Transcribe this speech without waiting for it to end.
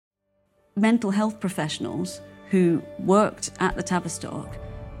mental health professionals who worked at the Tavistock,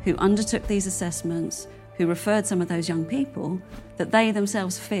 who undertook these assessments, who referred some of those young people, that they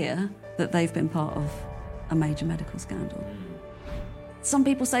themselves fear that they've been part of a major medical scandal. Some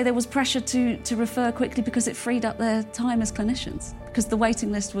people say there was pressure to refer quickly because it freed up their time as clinicians, because the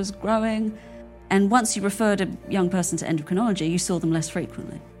waiting list was growing, and once you referred a young person to endocrinology, you saw them less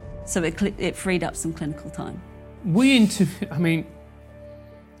frequently. So it freed up some clinical time.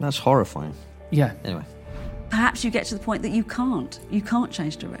 That's horrifying. Yeah. Anyway. Perhaps you get to the point that you can't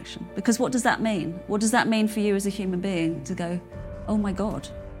change direction. Because what does that mean? What does that mean for you as a human being to go, oh my God,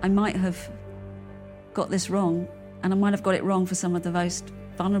 I might have got this wrong, and I might have got it wrong for some of the most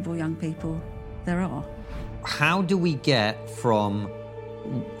vulnerable young people there are. How do we get from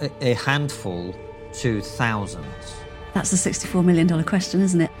a handful to thousands? That's the $64 million question,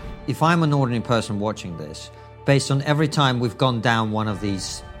 isn't it? If I'm an ordinary person watching this, based on every time we've gone down one of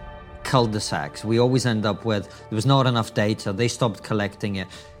these cul-de-sacs, we always end up with, there was not enough data, they stopped collecting it.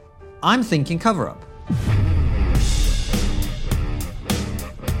 I'm thinking cover-up.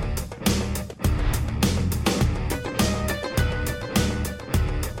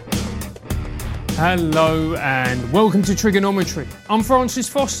 Hello and welcome to Trigonometry. I'm Francis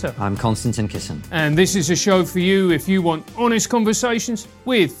Foster. I'm Konstantin Kisin. And this is a show for you if you want honest conversations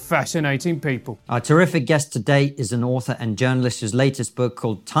with fascinating people. Our terrific guest today is an author and journalist whose latest book,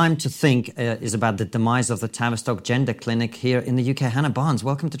 called Time to Think, is about the demise of the Tavistock Gender Clinic here in the UK. Hannah Barnes,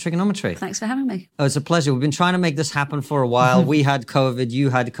 welcome to Trigonometry. Thanks for having me. Oh, it's a pleasure. We've been trying to make this happen for a while. We had COVID, you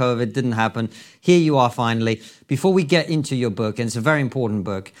had COVID, didn't happen. Here you are finally. Before we get into your book, and it's a very important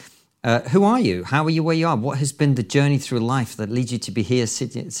book, who are you? How are you where you are? What has been the journey through life that leads you to be here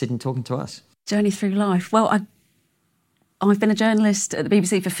sitting talking to us? Journey through life. Well, I've been a journalist at the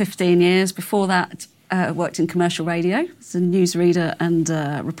BBC for 15 years. Before that, I worked in commercial radio as a newsreader and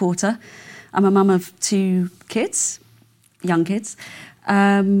reporter. I'm a mum of 2 kids, young kids.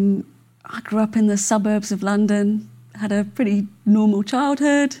 I grew up in the suburbs of London, had a pretty normal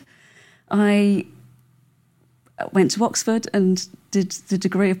childhood. I went to Oxford and did the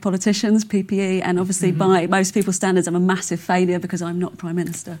degree of politicians, PPE, and obviously by most people's standards I'm a massive failure because I'm not Prime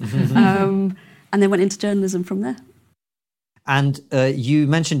Minister. And then went into journalism from there. And you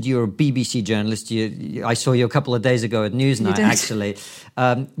mentioned you're a BBC journalist. I saw you a couple of days ago at Newsnight, actually.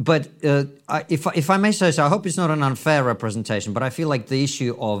 But if I may say so, I hope it's not an unfair representation, but I feel like the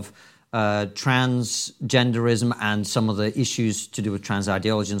issue of transgenderism and some of the issues to do with trans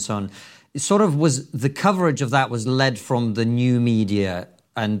ideology and so on, it sort of was, the coverage of that was led from the new media,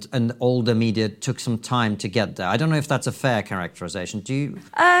 and older media took some time to get there. I don't know if that's a fair characterization. Do you?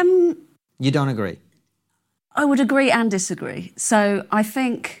 You don't agree? I would agree and disagree. So I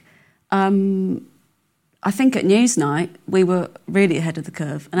think at Newsnight we were really ahead of the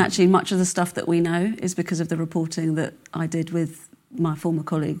curve, and actually much of the stuff that we know is because of the reporting that I did with my former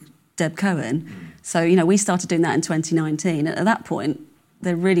colleague Deb Cohen. So we started doing that in 2019. At that point,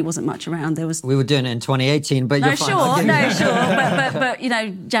 there really wasn't much around. We were doing it in 2018, but you're fine. But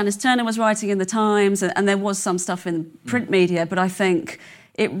Janice Turner was writing in the Times, and there was some stuff in print media, but I think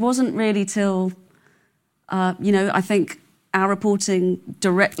it wasn't really till, I think our reporting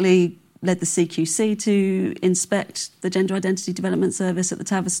directly led the CQC to inspect the Gender Identity Development Service at the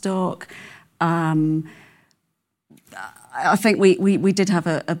Tavistock. I think we did have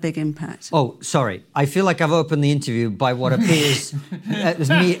a big impact. Oh, sorry. I feel like I've opened the interview by what appears as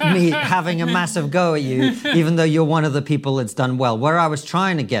me having a massive go at you, even though you're one of the people that's done well. Where I was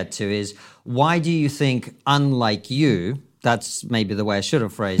trying to get to is, why do you think, unlike you, that's maybe the way I should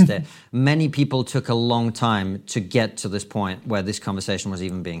have phrased it, many people took a long time to get to this point where this conversation was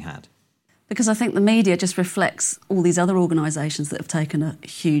even being had? Because I think the media just reflects all these other organisations that have taken a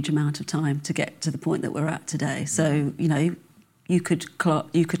huge amount of time to get to the point that we're at today. So, you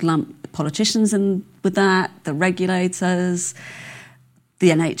could lump politicians in with that, the regulators,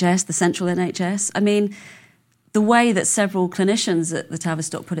 the NHS, the central NHS. I mean, the way that several clinicians at the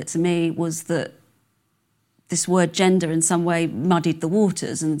Tavistock put it to me was that this word gender in some way muddied the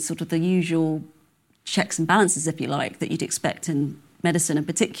waters, and sort of the usual checks and balances, if you like, that you'd expect in medicine, and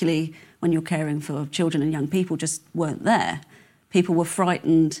particularly when you're caring for children and young people, just weren't there. People were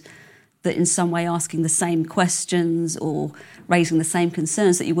frightened that in some way asking the same questions or raising the same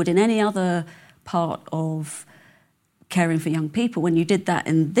concerns that you would in any other part of caring for young people, when you did that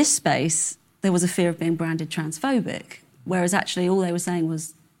in this space, there was a fear of being branded transphobic, whereas actually all they were saying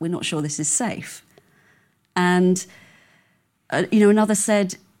was, we're not sure this is safe. And, another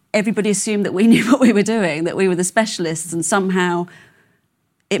said, everybody assumed that we knew what we were doing, that we were the specialists, and somehow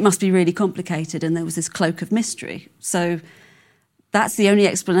it must be really complicated, and there was this cloak of mystery. So that's the only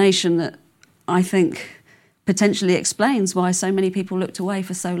explanation that I think potentially explains why so many people looked away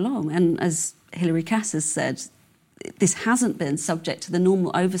for so long. And as Hilary Cass has said, this hasn't been subject to the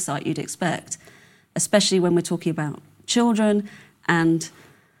normal oversight you'd expect, especially when we're talking about children and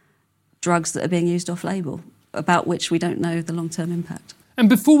drugs that are being used off-label, about which we don't know the long-term impact. And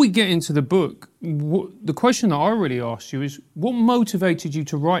before we get into the book, the question that I already asked you is, what motivated you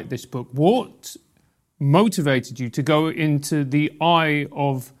to write this book? What motivated you to go into the eye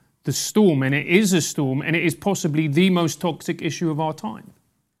of the storm? And it is a storm, and it is possibly the most toxic issue of our time.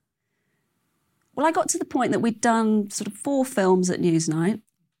 Well, I got to the point that we'd done sort of 4 films at Newsnight.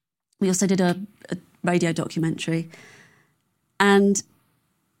 We also did a radio documentary.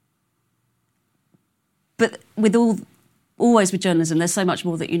 But always with journalism, there's so much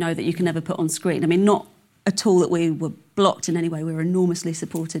more that you know that you can never put on screen. I mean, not at all that we were blocked in any way. We were enormously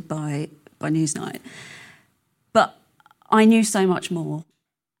supported by Newsnight. But I knew so much more.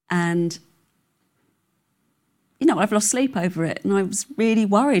 And, you know, I've lost sleep over it. And I was really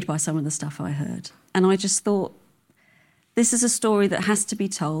worried by some of the stuff I heard. And I just thought, this is a story that has to be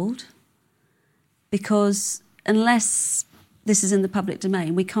told, because unless this is in the public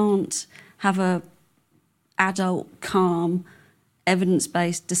domain, we can't have a adult, calm,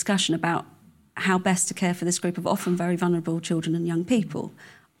 evidence-based discussion about how best to care for this group of often very vulnerable children and young people.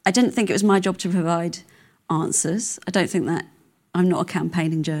 I didn't think it was my job to provide answers. I don't think that I'm not a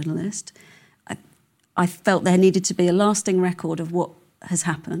campaigning journalist. I felt there needed to be a lasting record of what has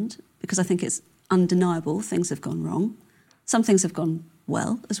happened, because I think it's undeniable things have gone wrong. Some things have gone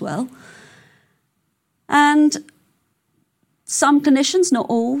well as well. And some clinicians, not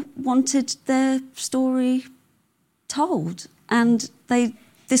all, wanted their story told. And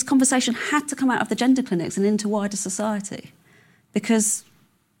this conversation had to come out of the gender clinics and into wider society, because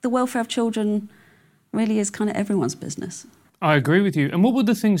the welfare of children really is kind of everyone's business. I agree with you. And what were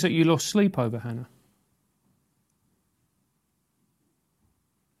the things that you lost sleep over, Hannah?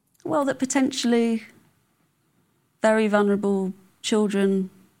 Well, that potentially very vulnerable children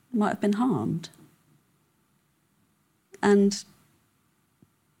might have been harmed. And,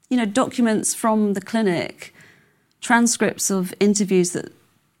 you know, documents from the clinic, transcripts of interviews that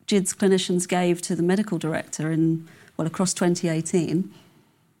GIDS clinicians gave to the medical director across 2018,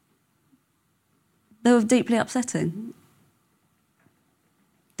 they were deeply upsetting.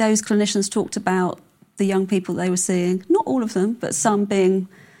 Those clinicians talked about the young people they were seeing, not all of them, but some being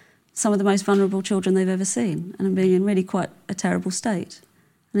some of the most vulnerable children they've ever seen, and being in really quite a terrible state.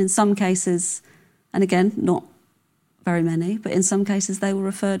 And in some cases, and again, not very many, but in some cases they were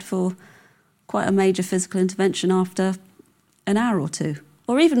referred for quite a major physical intervention after an hour or 2,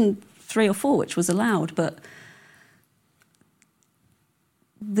 or even 3 or 4, which was allowed. But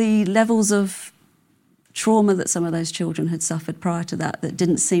the levels of trauma that some of those children had suffered prior to that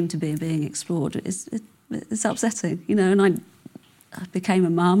didn't seem to be being explored, it's upsetting, you know. And I became a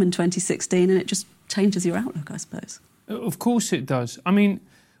mum in 2016, and it just changes your outlook, I suppose. Of course it does. I mean,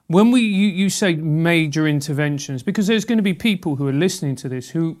 when you say major interventions, because there's going to be people who are listening to this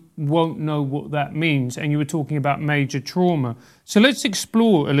who won't know what that means, and you were talking about major trauma. So let's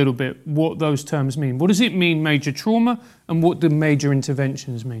explore a little bit what those terms mean. What does it mean, major trauma, and what do major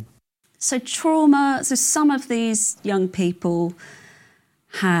interventions mean? So some of these young people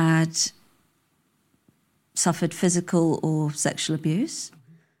had suffered physical or sexual abuse.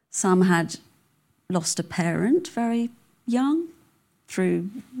 Some had lost a parent very young through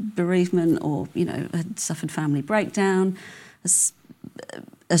bereavement, or, you know, had suffered family breakdown.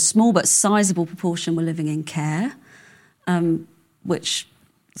 A small but sizable proportion were living in care, which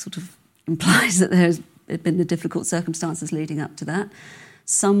sort of implies that there had been the difficult circumstances leading up to that.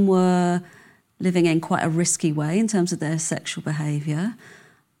 Some were living in quite a risky way in terms of their sexual behaviour.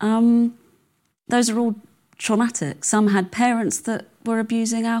 Those are all traumatic. Some had parents that were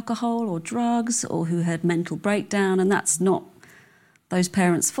abusing alcohol or drugs, or who had mental breakdown, and that's not those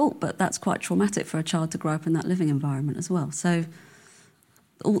parents' fault, but that's quite traumatic for a child to grow up in that living environment as well. So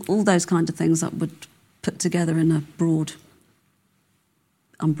all those kind of things that would put together in a broad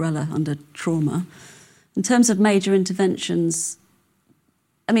umbrella under trauma. In terms of major interventions,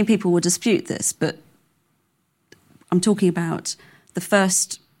 I mean, people would dispute this, but I'm talking about the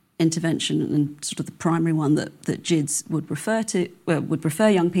first intervention, and sort of the primary one that GIDS would refer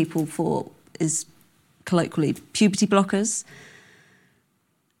young people for, is colloquially puberty blockers.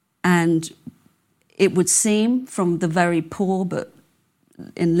 And it would seem from the very poor but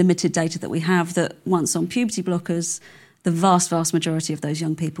in limited data that we have that once on puberty blockers, the vast, vast majority of those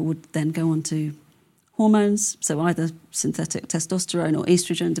young people would then go on to hormones, so either synthetic testosterone or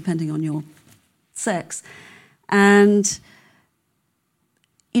estrogen, depending on your sex. And,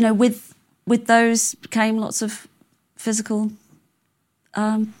 you know, with with those came lots of physical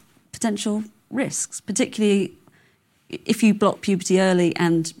potential risks, particularly if you block puberty early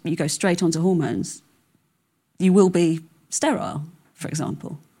and you go straight onto hormones, you will be sterile, for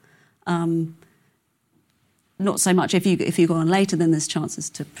example. Not so much if you go on later, then there's chances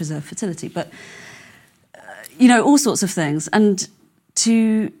to preserve fertility, but all sorts of things. And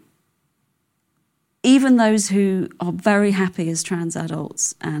to even those who are very happy as trans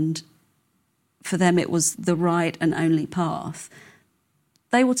adults, and for them it was the right and only path,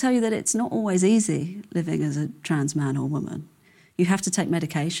 they will tell you that it's not always easy living as a trans man or woman. You have to take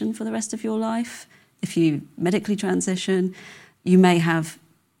medication for the rest of your life. If you medically transition, you may have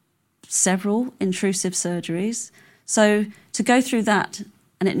several intrusive surgeries. So to go through that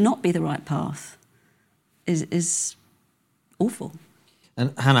and it not be the right path is awful.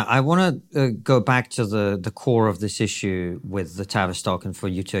 And Hannah, I want to go back to the core of this issue with the Tavistock, and for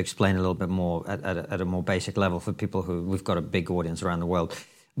you to explain a little bit more at a more basic level for people who we've got a big audience around the world.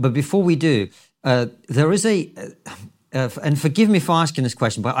 But before we do, there is and forgive me for asking this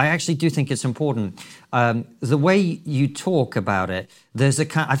question, but I actually do think it's important. The way you talk about it,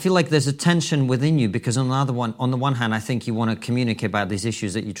 I feel like there's a tension within you, because on the one hand, I think you want to communicate about these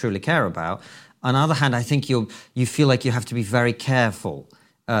issues that you truly care about. On the other hand, I think you feel like you have to be very careful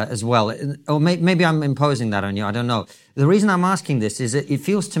as well. Or maybe I'm imposing that on you, I don't know. The reason I'm asking this is it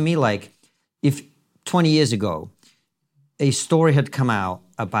feels to me like if 20 years ago, a story had come out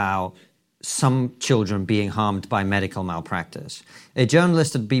about some children being harmed by medical malpractice, a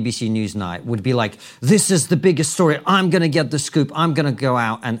journalist at BBC Newsnight would be like, this is the biggest story, I'm going to get the scoop, I'm going to go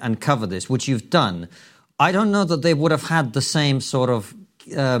out and cover this, which you've done. I don't know that they would have had the same sort of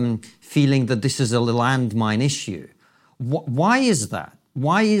feeling that this is a landmine issue. Why is that?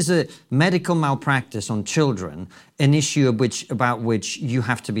 Why is a medical malpractice on children an issue about which you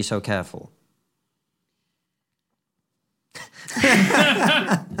have to be so careful?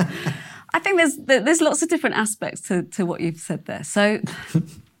 I think there's lots of different aspects to what you've said there. So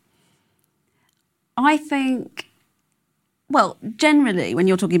I think, well, generally, when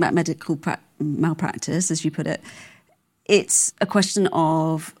you're talking about medical malpractice, as you put it, it's a question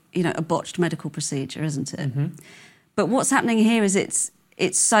of, a botched medical procedure, isn't it? Mm-hmm. But what's happening here is it's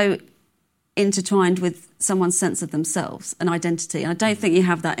so intertwined with someone's sense of themselves and identity. And I don't think you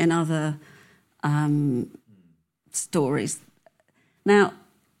have that in other stories. Now,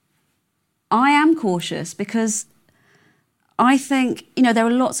 I am cautious because I think, there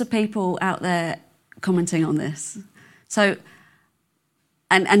are lots of people out there commenting on this. So,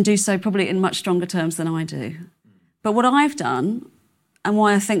 and do so probably in much stronger terms than I do. But what I've done, and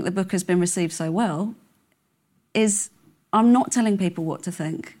why I think the book has been received so well, is I'm not telling people what to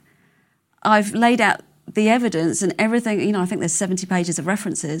think. I've laid out the evidence and everything, I think there's 70 pages of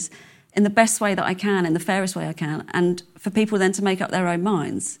references, in the best way that I can, in the fairest way I can, and for people then to make up their own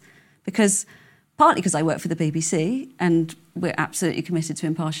minds. Partly because I work for the BBC and we're absolutely committed to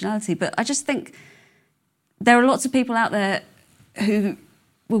impartiality, but I just think there are lots of people out there who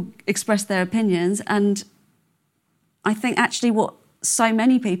will express their opinions, and I think actually what so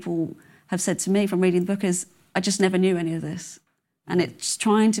many people have said to me from reading the book is, I just never knew any of this. And it's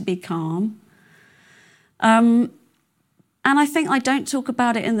trying to be calm. And I think I don't talk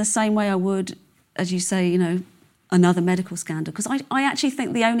about it in the same way I would, as you say, another medical scandal. Because I actually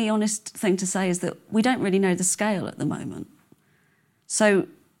think the only honest thing to say is that we don't really know the scale at the moment. So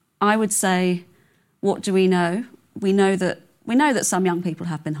I would say, what do we know? We know that some young people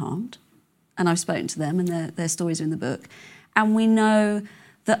have been harmed, and I've spoken to them, and their stories are in the book. And we know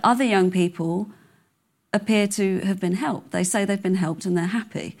that other young people appear to have been helped. They say they've been helped and they're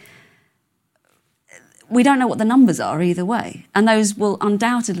happy. We don't know what the numbers are either way, and those will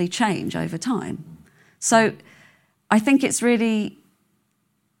undoubtedly change over time. So I think it's really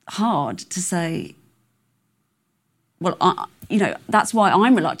hard to say, well, that's why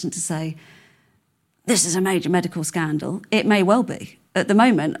I'm reluctant to say, this is a major medical scandal. It may well be. At the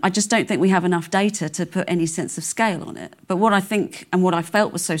moment, I just don't think we have enough data to put any sense of scale on it. But what I think and what I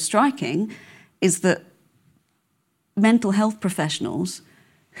felt was so striking is that mental health professionals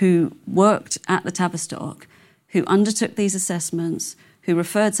who worked at the Tavistock, who undertook these assessments, who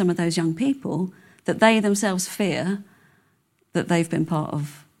referred some of those young people, that they themselves fear that they've been part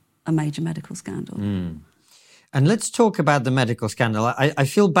of a major medical scandal. Mm. And let's talk about the medical scandal. I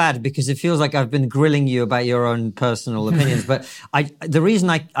feel bad because it feels like I've been grilling you about your own personal opinions. But the reason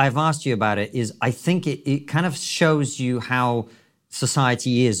I've asked you about it is I think it kind of shows you how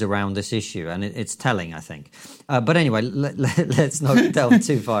society is around this issue. And it's telling, I think. But anyway, let's not delve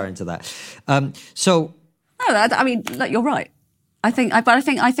too far into that. No, I mean, you're right. I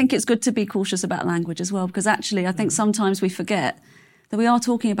think it's good to be cautious about language as well, because actually I think sometimes we forget that we are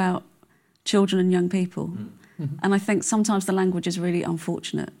talking about children and young people. Mm-hmm. And I think sometimes the language is really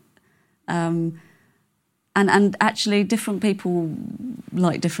unfortunate. And actually different people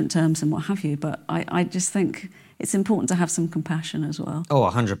like different terms and what have you, but I just think it's important to have some compassion as well. Oh,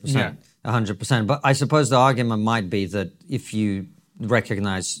 100%. Yeah. 100%. But I suppose the argument might be that if you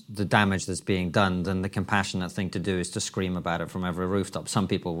recognize the damage that's being done, then the compassionate thing to do is to scream about it from every rooftop. Some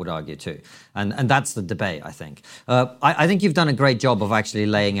people would argue too. And that's the debate, I think. I think you've done a great job of actually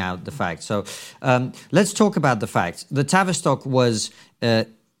laying out the facts. So let's talk about the facts. The Tavistock was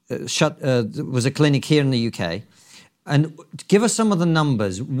was a clinic here in the UK. And give us some of the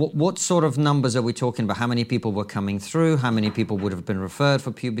numbers. What sort of numbers are we talking about? How many people were coming through? How many people would have been referred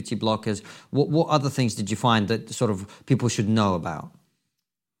for puberty blockers? What other things did you find that sort of people should know about?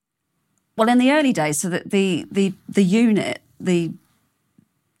 Well, in the early days, so that the unit, the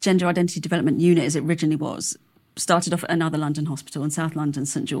Gender Identity Development Unit as it originally was, started off at another London hospital in South London,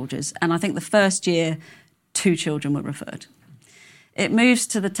 St George's. And I think the first year, 2 children were referred. It moves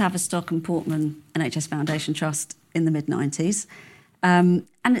to the Tavistock and Portman NHS Foundation Trust in the mid-90s. And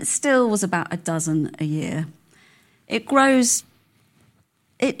it still was about a dozen a year. It grows,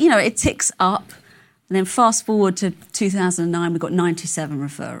 it ticks up. And then fast forward to 2009, we've got 97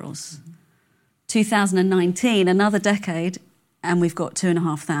 referrals. 2019, another decade, and we've got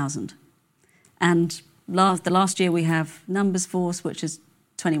 2,500. And the last year we have numbers for us, which is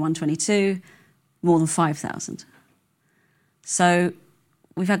 21-22, more than 5,000. So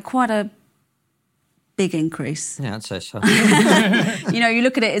we've had quite a big increase. Yeah, I'd say so. You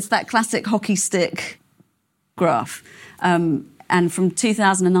look at it, it's that classic hockey stick graph. And from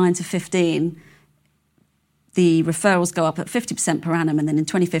 2009 to 15, the referrals go up at 50% per annum, and then in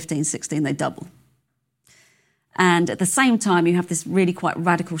 2015-16, they double. And at the same time, you have this really quite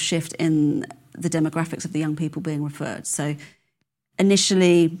radical shift in the demographics of the young people being referred. So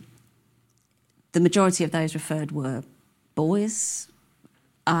initially, the majority of those referred were boys,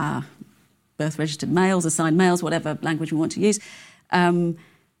 birth-registered males, assigned males, whatever language we want to use.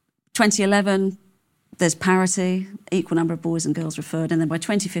 2011, there's parity, equal number of boys and girls referred. And then by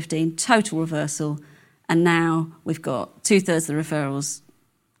 2015, total reversal. And now we've got 2/3 of the referrals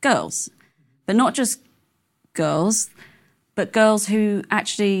girls. But not just girls, but girls who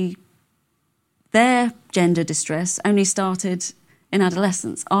actually, their gender distress only started in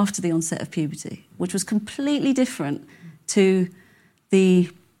adolescence after the onset of puberty, which was completely different to the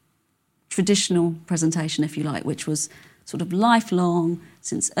traditional presentation, if you like, which was sort of lifelong,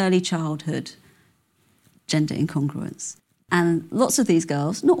 since early childhood, gender incongruence. And lots of these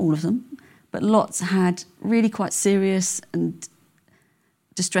girls, not all of them, but lots had really quite serious and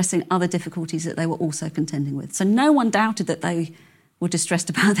distressing other difficulties that they were also contending with. So no one doubted that they were distressed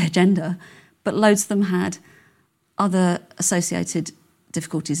about their gender, but loads of them had other associated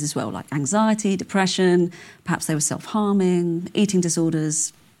difficulties as well, like anxiety, depression, perhaps they were self-harming, eating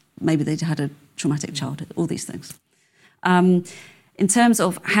disorders, maybe they'd had a traumatic childhood, all these things. In terms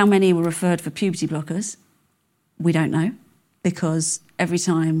of how many were referred for puberty blockers, we don't know, because every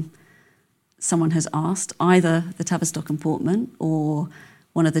time someone has asked, either the Tavistock and Portman or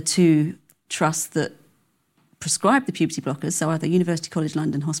one of the 2 trusts that prescribe the puberty blockers, so either University College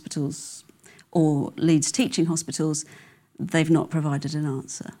London hospitals or Leeds Teaching Hospitals, they've not provided an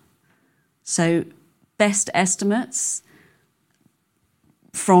answer. So best estimates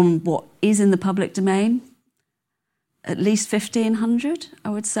from what is in the public domain, at least 1,500, I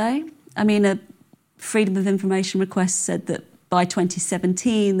would say. I mean, a Freedom of Information request said that by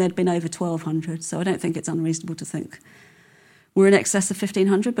 2017 there'd been over 1,200, so I don't think it's unreasonable to think we're in excess of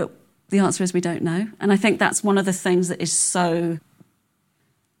 1,500, but the answer is we don't know. And I think that's one of the things that is so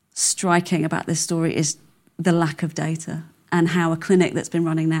striking about this story is the lack of data, and how a clinic that's been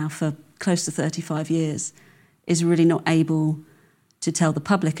running now for close to 35 years is really not able to tell the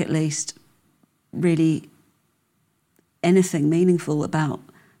public, at least, really anything meaningful about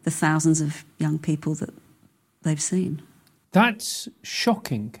the thousands of young people that they've seen. That's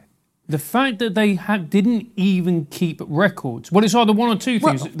shocking. The fact that they didn't even keep records. Well, it's either one or two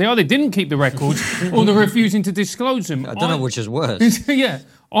things. They either didn't keep the records or they're refusing to disclose them. I don't know which is worse. Yeah.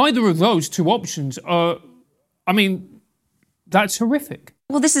 Either of those 2 options are, I mean, that's horrific.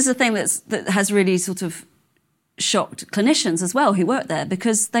 Well, this is the thing that has really sort of shocked clinicians as well who work there,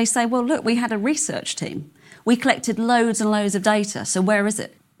 because they say, well, look, we had a research team. We collected loads and loads of data, so where is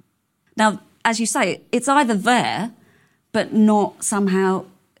it? Now, as you say, it's either there, but not somehow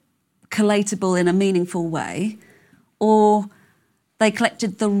collatable in a meaningful way, or they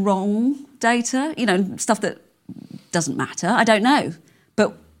collected the wrong data, stuff that doesn't matter. I don't know.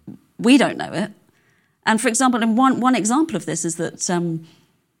 But we don't know it. And for example, and one example of this is that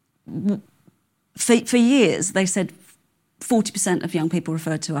for years they said 40% of young people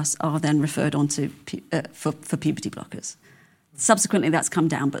referred to us are then referred on to for puberty blockers. Subsequently, that's come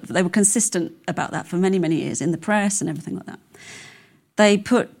down, but they were consistent about that for many, many years in the press and everything like that. They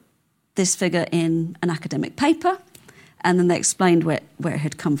put this figure in an academic paper, and then they explained where it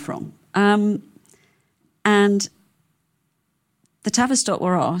had come from. And the Tavistock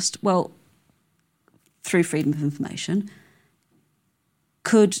were asked, well, through Freedom of Information,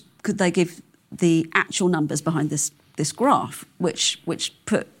 could they give the actual numbers behind this graph, which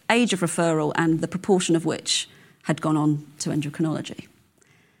put age of referral and the proportion of which had gone on to endocrinology.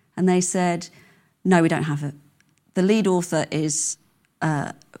 And they said, no, we don't have it. The lead author is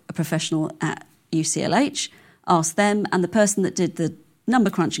a professional at UCLH. Ask them, and the person that did the number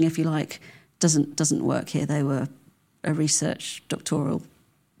crunching, if you like, doesn't work here. They were a research doctoral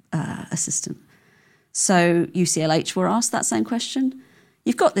assistant. So UCLH were asked that same question.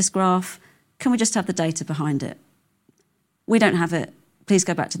 You've got this graph. Can we just have the data behind it? We don't have it. Please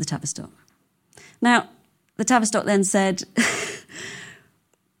go back to the Tavistock. Now, the Tavistock then said,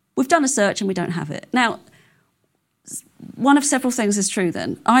 we've done a search and we don't have it. Now, one of several things is true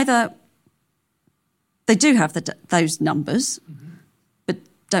then. Either they do have those numbers, but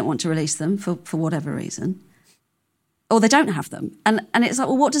don't want to release them for whatever reason, or they don't have them. And it's like,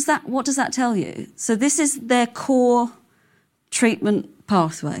 well, what does that tell you? So this is their core treatment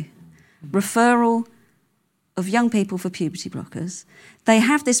pathway. Referral of young people for puberty blockers. They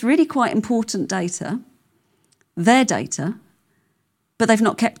have this really quite important data, their data, but they've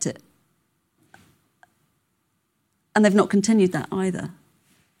not kept it. And they've not continued that either.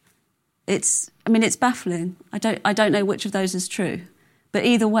 It's baffling. I don't know which of those is true. But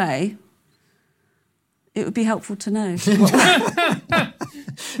either way, it would be helpful to know.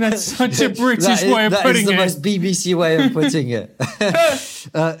 That's such a British way of putting it. That is the most BBC way of putting it.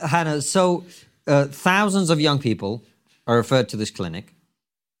 Hannah, so thousands of young people are referred to this clinic.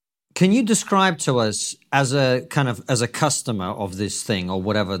 Can you describe to us, as a customer of this thing, or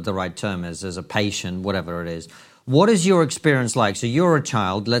whatever the right term is, as a patient, whatever it is, what is your experience like? So you're a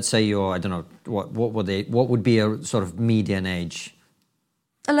child. Let's say you're, I don't know, what would be a sort of median age?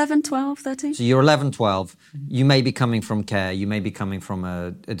 11, 12, 13. So you're 11, 12. You may be coming from care. You may be coming from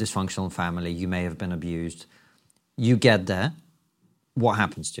a dysfunctional family. You may have been abused. You get there. What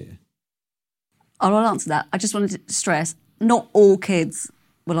happens to you? I'll answer that. I just wanted to stress, not all kids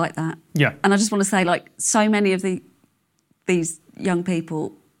were like that. Yeah. And I just want to say, like, so many of these young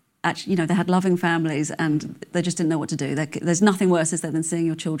people, actually, they had loving families and they just didn't know what to do. There's nothing worse, is there, than seeing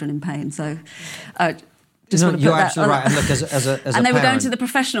your children in pain. So you're absolutely right. And look, as a and they parent, were going to the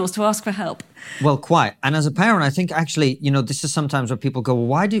professionals to ask for help. Well, quite. And as a parent, I think actually, this is sometimes where people go,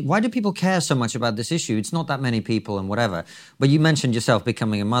 well, why do people care so much about this issue? It's not that many people and whatever. But you mentioned yourself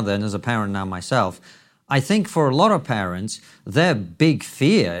becoming a mother, and as a parent now myself, I think for a lot of parents, their big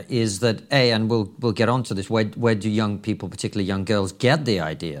fear is that, and we'll get onto this, where do young people, particularly young girls, get the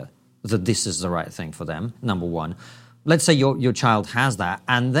idea that this is the right thing for them, number one. Let's say your child has that,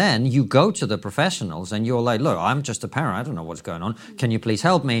 and then you go to the professionals and you're like, look, I'm just a parent, I don't know what's going on, can you please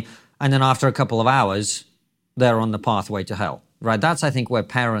help me? And then after a couple of hours, they're on the pathway to hell, right? That's, I think, where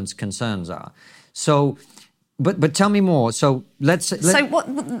parents' concerns are. So, but tell me more. So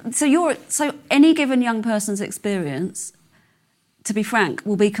So any given young person's experience, to be frank,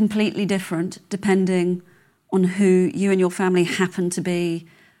 will be completely different depending on who you and your family happen to be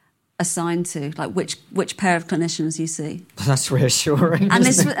assigned to, like which pair of clinicians you see. That's reassuring. And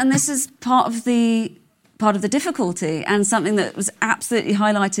this is part of the difficulty, and something that was absolutely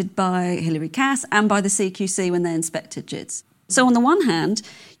highlighted by Hilary Cass and by the CQC when they inspected GIDS. So on the one hand,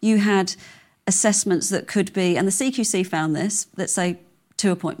 you had assessments that could be, and the CQC found this, let's say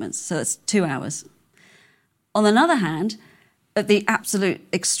 2 appointments, so that's 2 hours. On the other hand, at the absolute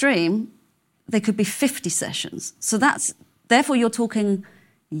extreme, they could be 50 sessions. So therefore you're talking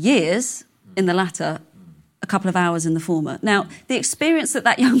years in the latter, a couple of hours in the former. Now, the experience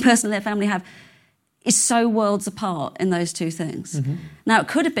that young person and their family have is so worlds apart in those two things. Mm-hmm. Now, it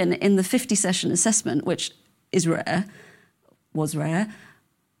could have been in the 50-session assessment, which was rare.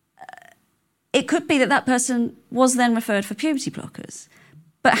 It could be that person was then referred for puberty blockers.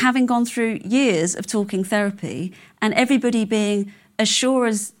 But having gone through years of talking therapy and everybody being as sure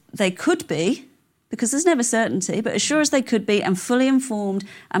as they could be, because there's never certainty, but as sure as they could be and fully informed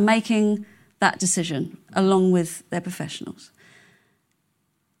and making that decision along with their professionals.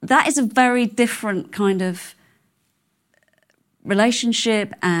 That is a very different kind of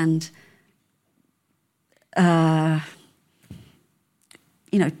relationship and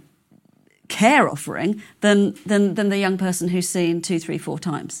care offering than the young person who's seen 2, 3, 4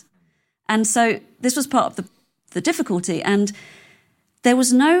 times. And so this was part of the difficulty, and there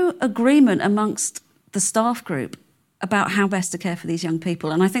was no agreement amongst the staff group about how best to care for these young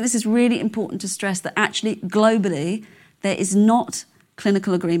people. And I think this is really important to stress, that actually globally there is not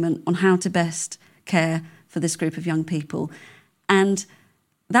clinical agreement on how to best care for this group of young people. And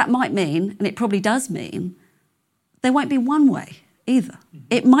that might mean, and it probably does mean, there won't be one way either.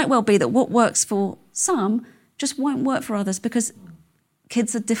 It might well be that what works for some just won't work for others, because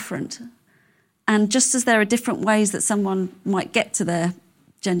kids are different. And just as there are different ways that someone might get to their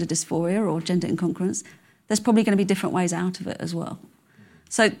gender dysphoria or gender incongruence, there's probably going to be different ways out of it as well.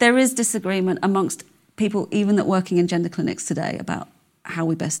 So there is disagreement amongst people even that working in gender clinics today about how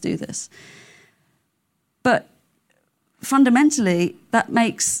we best do this. But fundamentally, that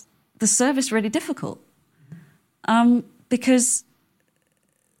makes the service really difficult, because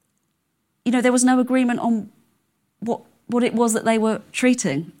there was no agreement on what it was that they were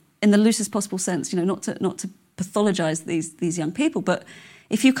treating in the loosest possible sense. Not to pathologise these young people, but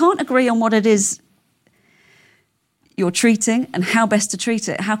if you can't agree on what it is you're treating and how best to treat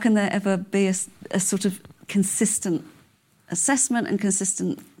it, how can there ever be a sort of consistent assessment and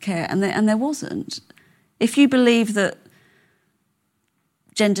consistent care? And there wasn't. If you believe that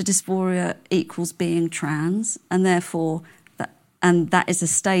gender dysphoria equals being trans, and therefore that is a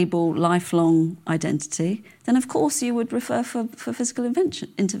stable, lifelong identity, then of course you would refer for physical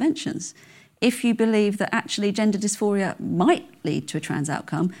interventions. If you believe that actually gender dysphoria might lead to a trans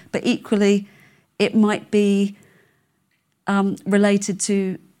outcome, but equally it might be related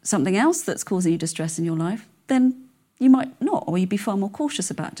to something else that's causing you distress in your life, then you might not, or you'd be far more cautious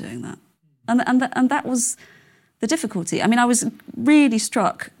about doing that. And that was the difficulty. I mean, I was really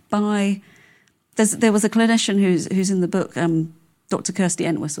struck by... There was a clinician who's in the book, Dr. Kirsty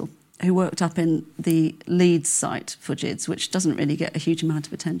Entwistle, who worked up in the Leeds site for GIDS, which doesn't really get a huge amount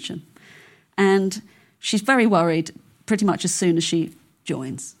of attention. And she's very worried pretty much as soon as she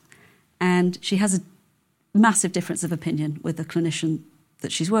joins. And she has a massive difference of opinion with the clinician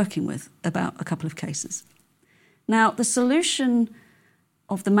that she's working with about a couple of cases. Now, the solution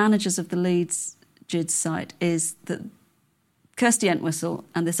of the managers of the Leeds GIDS site is that Kirsty Entwistle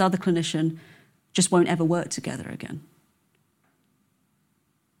and this other clinician just won't ever work together again.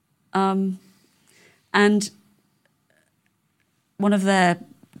 And one of their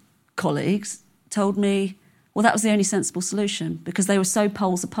colleagues told me, well, that was the only sensible solution, because they were so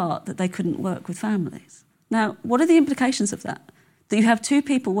poles apart that they couldn't work with families. Now, what are the implications of that? That you have two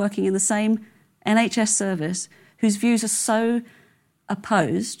people working in the same NHS service whose views are so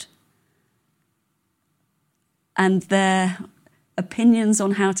opposed, and their opinions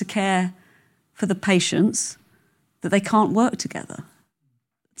on how to care for the patients, that they can't work together.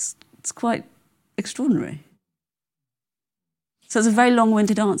 It's quite extraordinary. So it's a very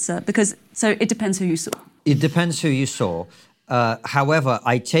long-winded answer, so it depends who you saw. It depends who you saw. However,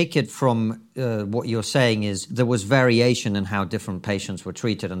 I take it from what you're saying is there was variation in how different patients were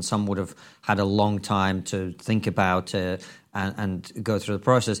treated, and some would have had a long time to think about and go through the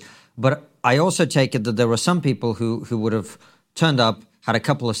process. But I also take it that there were some people who would have turned up, had a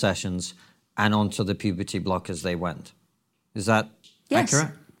couple of sessions, and onto the puberty blockers they went. Is that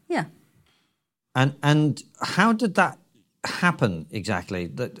accurate? Yeah. And how did that happen exactly?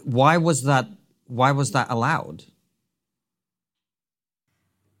 Why was that allowed?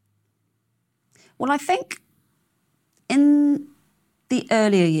 Well, I think in the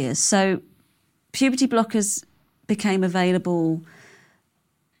earlier years, so puberty blockers became available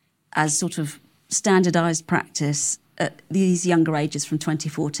as sort of standardised practice at these younger ages from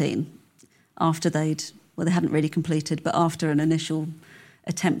 2014, after they hadn't really completed, but after an initial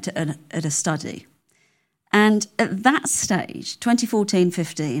attempt at a study. And at that stage,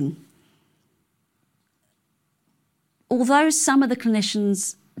 2014-15, although some of the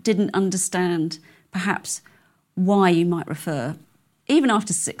clinicians didn't understand perhaps why you might refer, even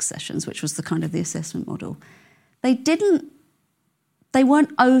after 6 sessions, which was the kind of the assessment model, they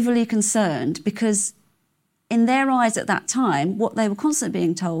weren't overly concerned, because in their eyes at that time, what they were constantly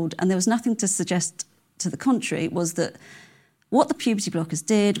being told, and there was nothing to suggest to the contrary, was that what the puberty blockers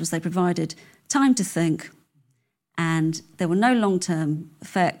did was they provided time to think, and there were no long-term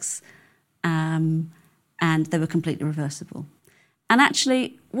effects, and they were completely reversible. And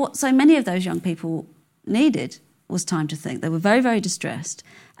actually, what so many of those young people needed was time to think. They were very, very distressed.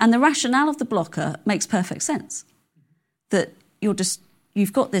 And the rationale of the blocker makes perfect sense. That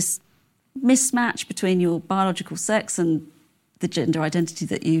you've got this mismatch between your biological sex and the gender identity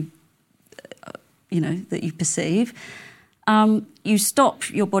that you that you perceive. You stop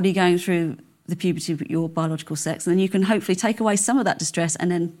your body going through the puberty of your biological sex, and then you can hopefully take away some of that distress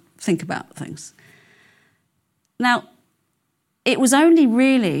and then think about things. Now, it was only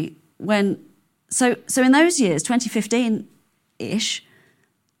really when... So in those years, 2015-ish,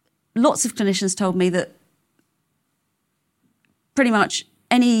 lots of clinicians told me that pretty much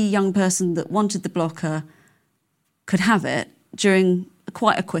any young person that wanted the blocker could have it during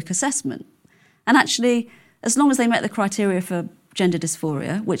quite a quick assessment. And actually, as long as they met the criteria for gender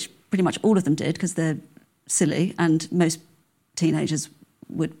dysphoria, which pretty much all of them did because they're silly and most teenagers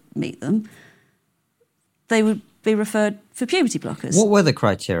would meet them, they would be referred for puberty blockers. What were the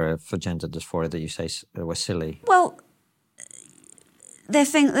criteria for gender dysphoria that you say were silly? Well, one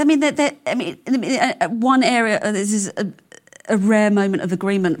area, this is a rare moment of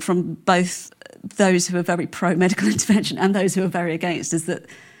agreement from both those who are very pro-medical intervention and those who are very against, is that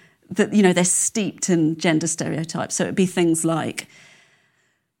they're steeped in gender stereotypes. So it'd be things like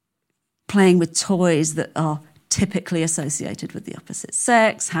playing with toys that are typically associated with the opposite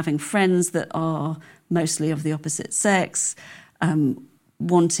sex, having friends that are mostly of the opposite sex,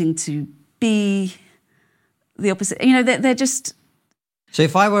 wanting to be the opposite. They're just... So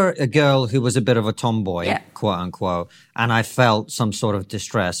if I were a girl who was a bit of a tomboy, Yeah. quote unquote, and I felt some sort of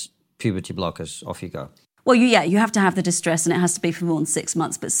distress, puberty blockers, off you go. Well, you have to have the distress, and it has to be for more than 6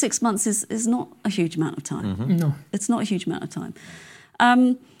 months. But 6 months is not a huge amount of time. Mm-hmm. No. It's not a huge amount of time.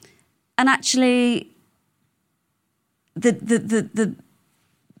 And actually, the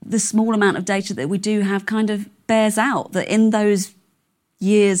small amount of data that we do have kind of bears out that in those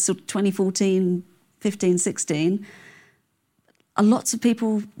years, sort of 2014, 15, 16, lots of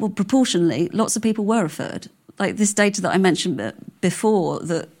people, well, proportionally, lots of people were referred. Like this data that I mentioned before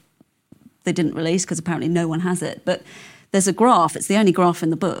that they didn't release because apparently no one has it. But there's a graph, it's the only graph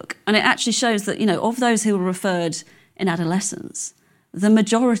in the book, and it actually shows that, of those who were referred in adolescence, the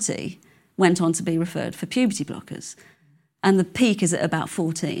majority went on to be referred for puberty blockers. And the peak is at about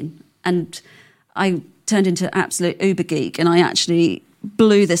 14. And I turned into an absolute uber geek, and I actually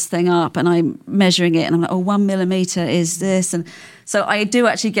blew this thing up, and I'm measuring it, and I'm like, 1 millimetre is this. And so I do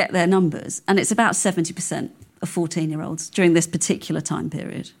actually get their numbers, and it's about 70% of 14-year-olds during this particular time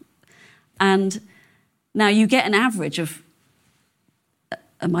period. And now you get an average of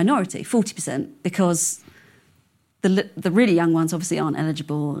a minority, 40%, because the really young ones obviously aren't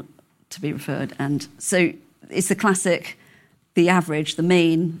eligible to be referred. And so it's the classic, the average, the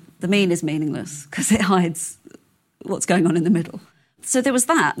mean. The mean is meaningless because it hides what's going on in the middle. So there was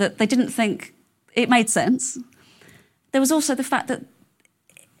that they didn't think it made sense. There was also the fact that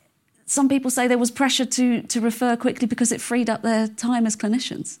some people say there was pressure to refer quickly because it freed up their time as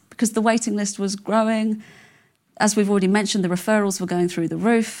clinicians, because the waiting list was growing. As we've already mentioned, the referrals were going through the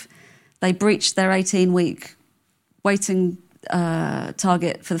roof. They breached their 18-week waiting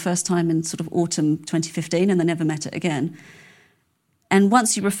target for the first time in sort of autumn 2015, and they never met it again. And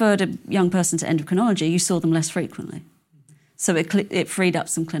once you referred a young person to endocrinology, you saw them less frequently. So it freed up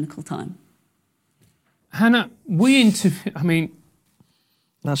some clinical time. Hannah,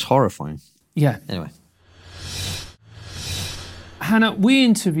 That's horrifying. Yeah. Anyway. Hannah, we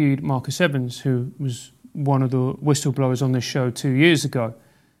interviewed Marcus Evans, who was one of the whistleblowers on this show 2 years ago.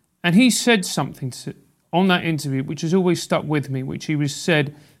 And he said something on that interview which has always stuck with me, which he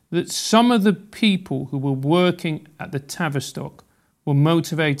said that some of the people who were working at the Tavistock were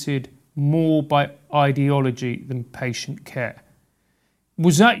motivated more by ideology than patient care.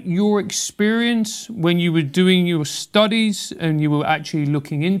 Was that your experience when you were doing your studies and you were actually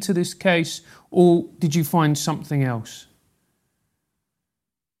looking into this case, or did you find something else?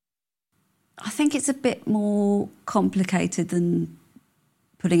 I think it's a bit more complicated than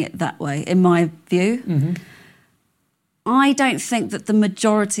putting it that way, in my view. Mm-hmm. I don't think that the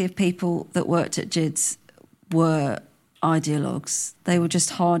majority of people that worked at GIDS were ideologues. They were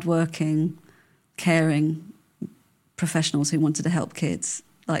just hard-working, caring professionals who wanted to help kids,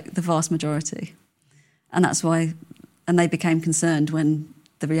 like the vast majority. And that's why, and they became concerned when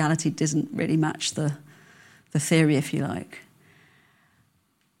the reality didn't really match the theory, if you like.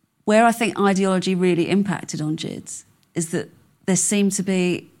 Where I think ideology really impacted on GIDS is that there seemed to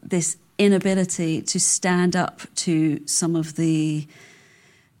be this inability to stand up to some of the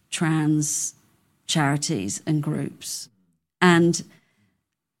trans charities and groups. And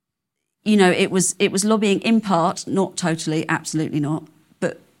it was lobbying in part, not totally, absolutely not,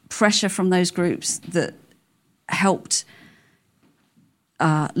 but pressure from those groups that helped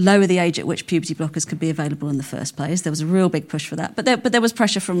lower the age at which puberty blockers could be available in the first place. There was a real big push for that. But there was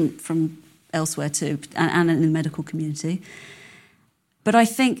pressure from elsewhere too, and in the medical community. But I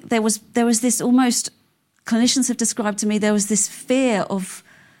think there was this almost, clinicians have described to me, there was this fear of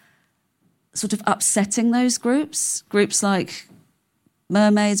sort of upsetting those groups like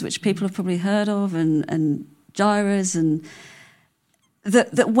Mermaids, which people have probably heard of, and Gyras, and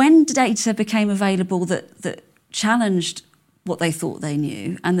that when data became available that challenged what they thought they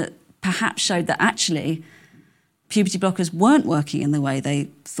knew, and that perhaps showed that actually puberty blockers weren't working in the way they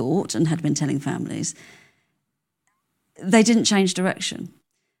thought and had been telling families, they didn't change direction.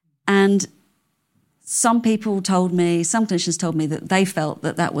 And some clinicians told me that they felt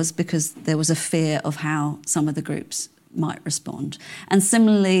that was because there was a fear of how some of the groups might respond. And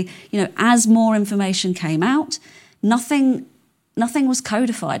similarly, as more information came out, nothing was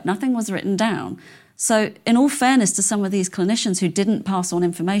codified, nothing was written down. So in all fairness to some of these clinicians who didn't pass on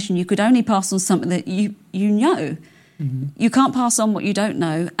information, you could only pass on something that you know. Mm-hmm. You can't pass on what you don't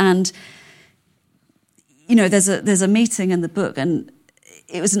know. And, there's a meeting in the book, and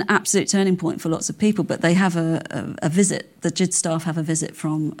it was an absolute turning point for lots of people, but they have a visit, the GID staff have a visit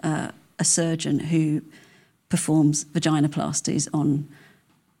from a surgeon who performs vaginoplasties on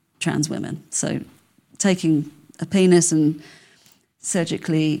trans women. So taking a penis and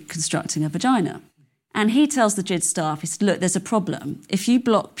surgically constructing a vagina. And he tells the GID staff, he said, look, there's a problem. If you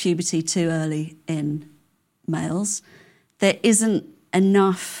block puberty too early in males, there isn't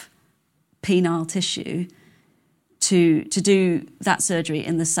enough penile tissue to do that surgery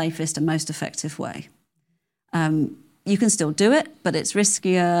in the safest and most effective way. You can still do it, but it's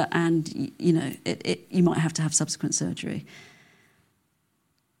riskier, and you might have to have subsequent surgery.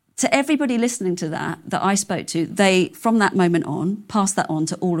 To everybody listening to that I spoke to, they, from that moment on, passed that on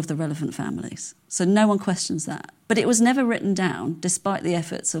to all of the relevant families. So no one questions that. But it was never written down, despite the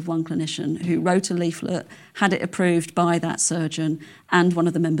efforts of one clinician who wrote a leaflet, had it approved by that surgeon and one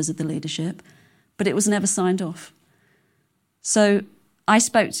of the members of the leadership, but it was never signed off. So I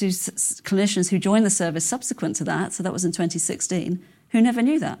spoke to clinicians who joined the service subsequent to that, so that was in 2016, who never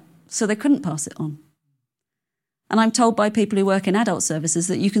knew that, so they couldn't pass it on. And I'm told by people who work in adult services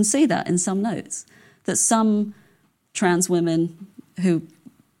that you can see that in some notes, that some trans women who,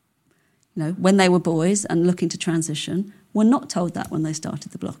 when they were boys and looking to transition, were not told that when they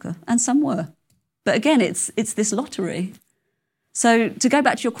started the blocker, and some were. But again, it's this lottery. So to go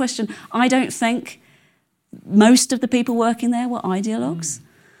back to your question, I don't think most of the people working there were ideologues.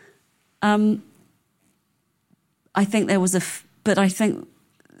 I think there was but I think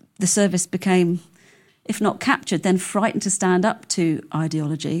the service became, if not captured, then frightened to stand up to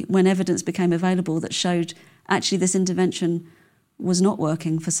ideology when evidence became available that showed actually this intervention was not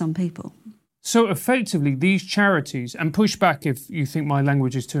working for some people. So effectively, these charities, and push back if you think my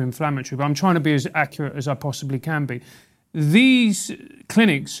language is too inflammatory, but I'm trying to be as accurate as I possibly can be. These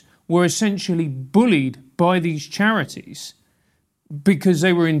clinics were essentially bullied by these charities because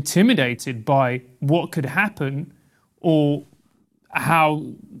they were intimidated by what could happen, or how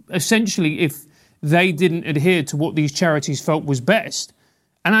essentially if they didn't adhere to what these charities felt was best.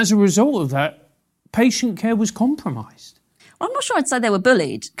 And as a result of that, patient care was compromised. Well, I'm not sure I'd say they were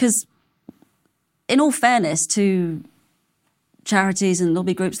bullied, because in all fairness to charities and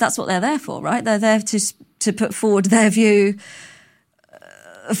lobby groups, that's what they're there for, right? They're there to put forward their view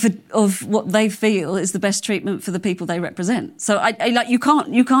of what they feel is the best treatment for the people they represent. So you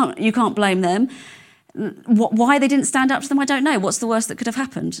can't blame them. Why they didn't stand up to them, I don't know. What's the worst that could have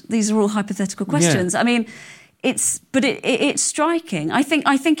happened? These are all hypothetical questions. Yeah. I mean, it's striking. I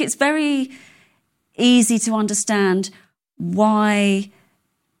think it's very easy to understand why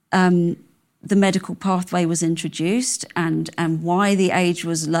the medical pathway was introduced and why the age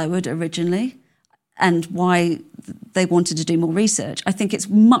was lowered originally, and why they wanted to do more research. I think it's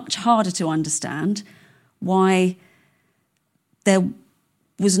much harder to understand why there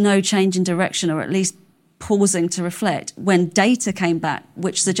was no change in direction, or at least pausing to reflect, when data came back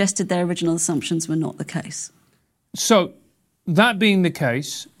which suggested their original assumptions were not the case. So, that being the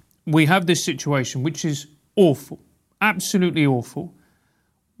case, we have this situation which is awful, absolutely awful.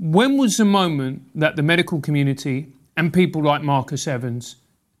 When was the moment that the medical community and people like Marcus Evans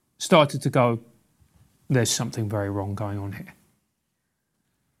started to go, there's something very wrong going on here?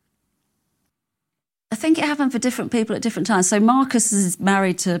 I think it happened for different people at different times. So Marcus is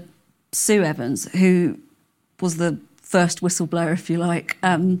married to Sue Evans, who was the first whistleblower, if you like,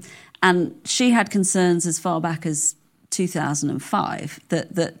 and she had concerns as far back as 2005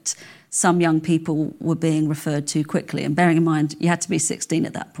 that some young people were being referred too quickly. And bearing in mind, you had to be 16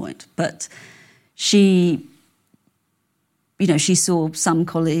 at that point. But she saw some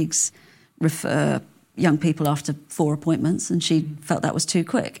colleagues refer young people after 4 appointments, and she felt that was too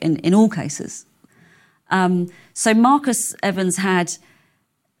quick in all cases. So Marcus Evans had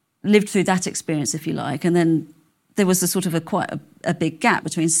lived through that experience, if you like, and then there was a sort of quite a big gap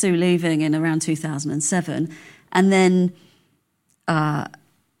between Sue leaving in around 2007 and then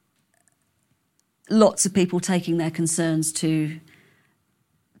lots of people taking their concerns to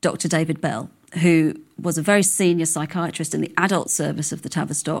Dr. David Bell, who was a very senior psychiatrist in the adult service of the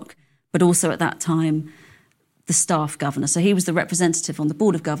Tavistock, but also at that time the staff governor. So he was the representative on the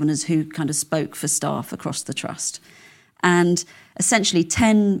Board of Governors who kind of spoke for staff across the trust. And essentially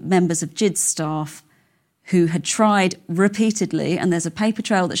 10 members of GIDS staff who had tried repeatedly, and there's a paper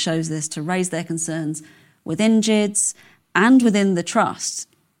trail that shows this, to raise their concerns within GIDS and within the trust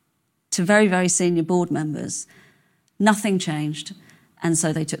to very, very senior board members. Nothing changed. And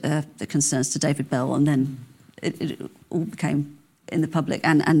so they took the concerns to David Bell, and then it all became in the public.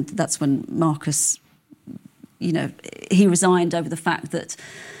 And that's when Marcus, he resigned over the fact that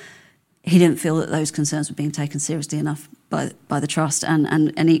he didn't feel that those concerns were being taken seriously enough by the trust,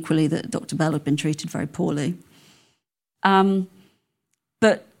 and equally that Dr. Bell had been treated very poorly. But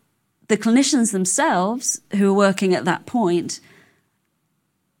the clinicians themselves who were working at that point,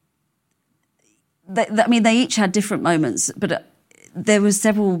 they each had different moments, but there was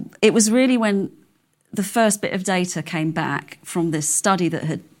several. It was really when the first bit of data came back from this study that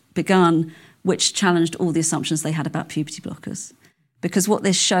had begun, which challenged all the assumptions they had about puberty blockers. Because what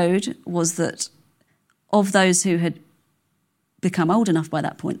this showed was that of those who had become old enough by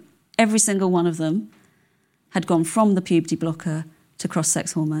that point, every single one of them had gone from the puberty blocker to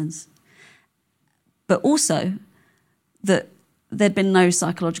cross-sex hormones. But also that there'd been no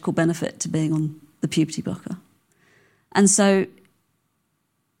psychological benefit to being on the puberty blocker. And so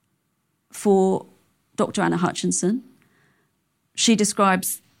for Dr. Anna Hutchinson, she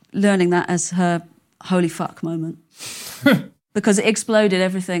describes learning that as her holy fuck moment. Because it exploded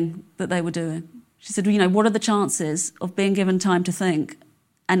everything that they were doing. She said, what are the chances of being given time to think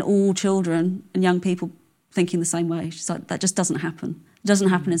and all children and young people thinking the same way? She's like, that just doesn't happen. It doesn't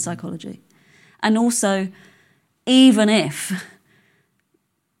happen in psychology. And also, even if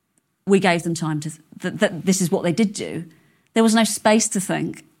we gave them time to, that this is what they did do, there was no space to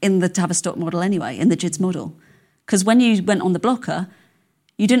think in the Tavistock model anyway, in the GIDS model. Because when you went on the blocker,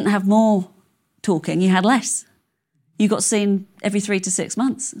 you didn't have more talking, you had less. You got seen every 3 to 6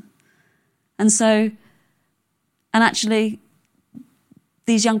 months. And actually,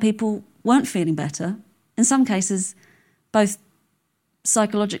 these young people weren't feeling better. In some cases, both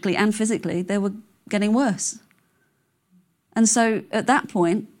psychologically and physically, they were getting worse. And so at that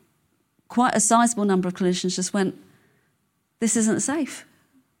point, quite a sizable number of clinicians just went, this isn't safe,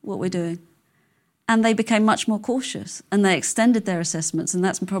 what we're doing. And they became much more cautious, and they extended their assessments, and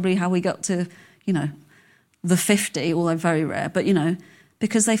that's probably how we got to, the 50, although very rare, but,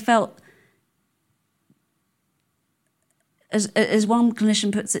 because they felt, as one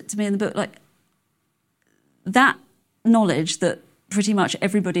clinician puts it to me in the book, like that knowledge that pretty much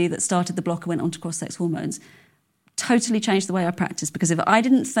everybody that started the blocker went on to cross-sex hormones totally changed the way I practiced, because if I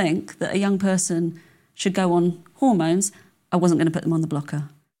didn't think that a young person should go on hormones, I wasn't going to put them on the blocker.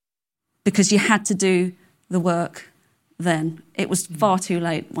 Because you had to do the work then. It was far too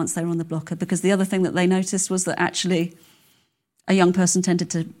late once they were on the blocker, because the other thing that they noticed was that actually a young person tended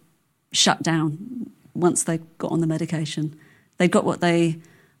to shut down once they got on the medication. They got what they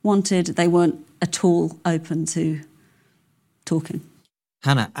wanted. They weren't at all open to talking.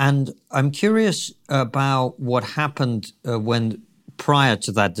 Hannah, and I'm curious about what happened prior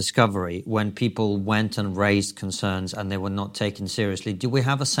to that discovery, when people went and raised concerns and they were not taken seriously. Do we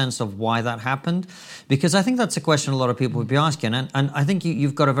have a sense of why that happened? Because I think that's a question a lot of people would be asking. And I think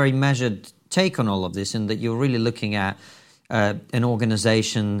you've got a very measured take on all of this, in that you're really looking at an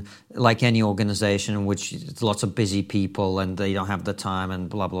organization like any organization in which it's lots of busy people and they don't have the time and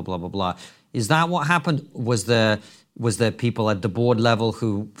blah, blah, blah, blah, blah. Is that what happened? Was there people at the board level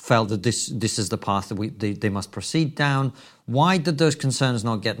who felt that this is the path that they must proceed down? Why did those concerns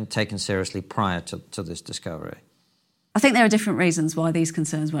not get taken seriously prior to this discovery? I think there are different reasons why these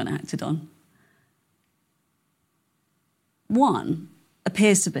concerns weren't acted on. One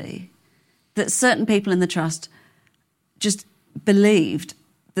appears to be that certain people in the trust just believed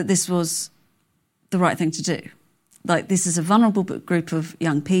that this was the right thing to do. Like, this is a vulnerable group of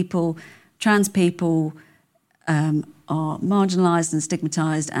young people, trans people, are marginalised and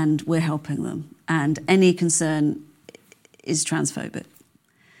stigmatised, and we're helping them. And any concern is transphobic.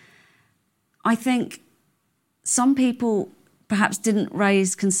 I think some people perhaps didn't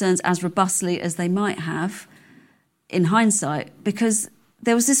raise concerns as robustly as they might have in hindsight, because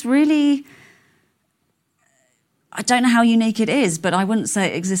there was this really, I don't know how unique it is, but I wouldn't say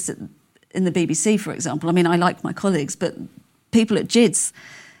it exists in the BBC, for example. I mean, I like my colleagues, but people at GIDS,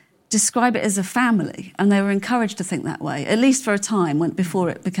 describe it as a family, and they were encouraged to think that way, at least for a time before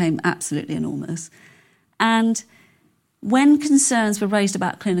it became absolutely enormous. And when concerns were raised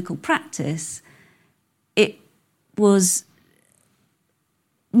about clinical practice, it was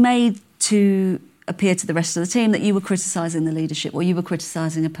made to appear to the rest of the team that you were criticising the leadership or you were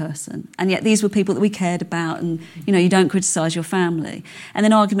criticising a person. And yet these were people that we cared about, and, you know, you don't criticise your family. And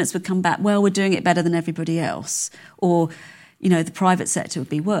then arguments would come back, well, we're doing it better than everybody else, or, you know, the private sector would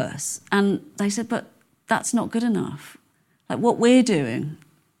be worse. And they said, but that's not good enough. Like, what we're doing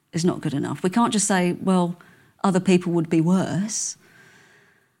is not good enough. We can't just say, well, other people would be worse.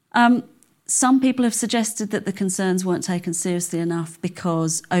 Some people have suggested that the concerns weren't taken seriously enough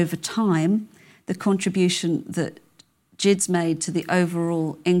because over time, the contribution that GIDS made to the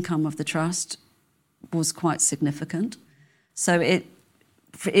overall income of the trust was quite significant. So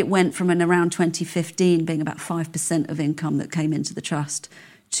it went from around 2015 being about 5% of income that came into the trust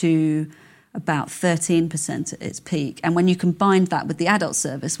to about 13% at its peak. And when you combined that with the adult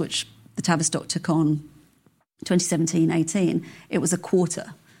service, which the Tavistock took on 2017-18, it was a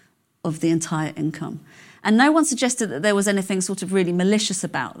quarter of the entire income. And no one suggested that there was anything sort of really malicious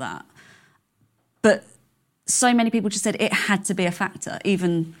about that. But so many people just said it had to be a factor,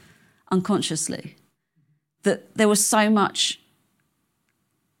 even unconsciously, that there was so much,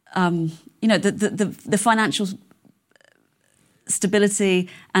 the financial stability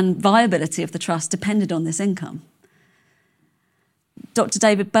and viability of the trust depended on this income. Dr.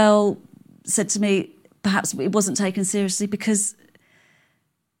 David Bell said to me, perhaps it wasn't taken seriously because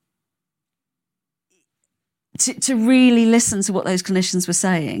to really listen to what those clinicians were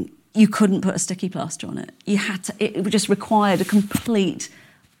saying, you couldn't put a sticky plaster on it. You had to. It just required a complete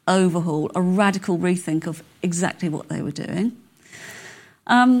overhaul, a radical rethink of exactly what they were doing.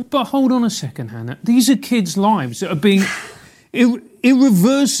 But hold on a second, Hannah. These are kids' lives that are being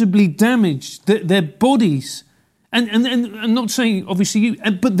irreversibly damaged. Their bodies, and I'm not saying obviously you,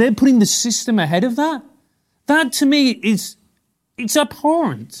 but they're putting the system ahead of that. That to me it's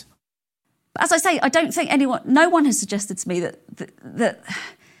abhorrent. But as I say, I don't think no one has suggested to me that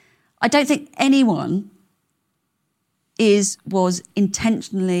I don't think anyone was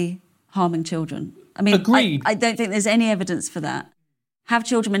intentionally harming children. I mean, agreed. I don't think there's any evidence for that. Have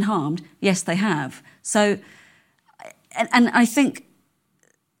children been harmed? Yes, they have. So, and I think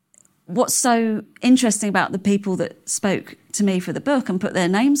what's so interesting about the people that spoke to me for the book and put their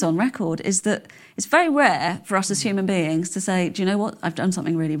names on record is that it's very rare for us as human beings to say, do you know what, I've done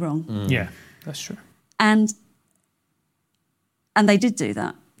something really wrong. Yeah, that's true. And they did do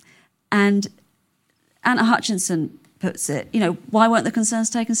that. And Anna Hutchinson puts it, why weren't the concerns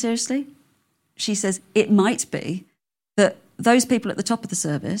taken seriously? She says it might be that those people at the top of the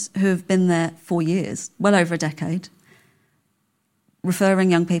service who have been there for years, well over a decade, referring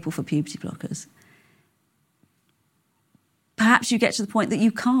young people for puberty blockers, perhaps you get to the point that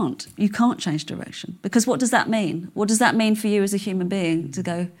you can't change direction. Because what does that mean? What does that mean for you as a human being to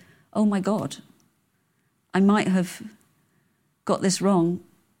go, oh my God, I might have got this wrong,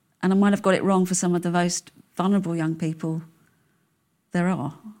 and I might have got it wrong for some of the most vulnerable young people there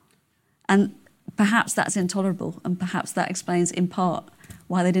are. And perhaps that's intolerable, and perhaps that explains in part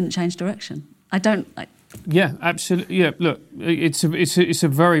why they didn't change direction. Yeah, absolutely. Yeah, look, it's a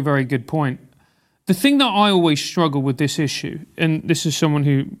very, very good point. The thing that I always struggle with this issue, and this is someone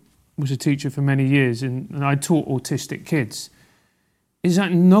who was a teacher for many years, and I taught autistic kids, is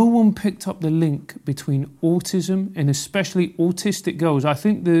that no one picked up the link between autism and especially autistic girls. I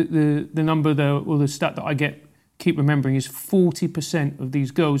think the number there, or the stat that I keep remembering is 40% of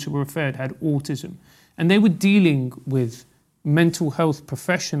these girls who were referred had autism. And they were dealing with mental health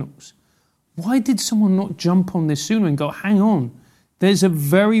professionals. Why did someone not jump on this sooner and go, hang on, there's a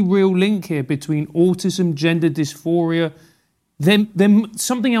very real link here between autism, gender dysphoria. Then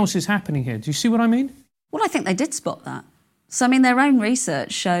something else is happening here. Do you see what I mean? Well, I think they did spot that. So, I mean, their own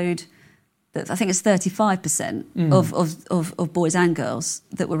research showed that I think it's 35% of boys and girls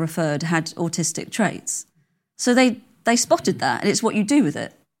that were referred had autistic traits. So they spotted that, and it's what you do with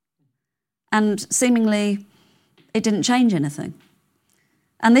it. And seemingly, it didn't change anything.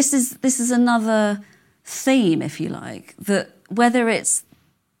 And this is another theme, if you like, that whether it's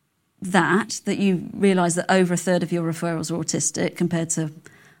that you realise that over a third of your referrals are autistic compared to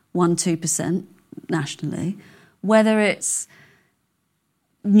 1-2% nationally, whether it's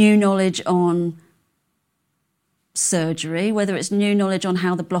new knowledge on surgery, whether it's new knowledge on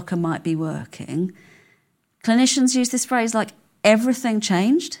how the blocker might be working, clinicians use this phrase like everything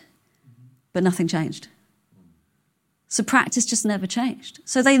changed, but nothing changed. So practice just never changed.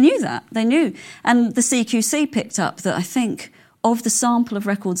 So they knew that. They knew. And the CQC picked up that I think of the sample of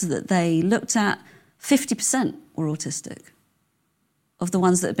records that they looked at, 50% were autistic, of the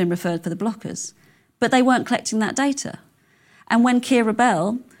ones that had been referred for the blockers. But they weren't collecting that data. And when Keira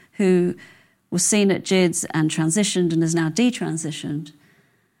Bell, who was seen at GIDS and transitioned and is now detransitioned,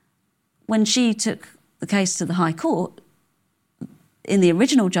 when she took the case to the High Court, in the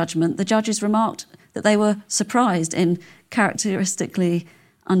original judgment, the judges remarked that they were surprised, in characteristically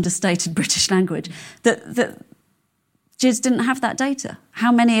understated British language, that GIDS didn't have that data.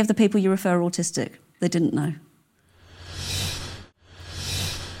 How many of the people you refer are autistic? They didn't know.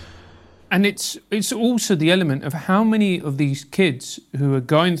 And it's also the element of how many of these kids who are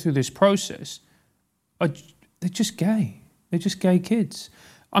going through this process they're just gay. They're just gay kids.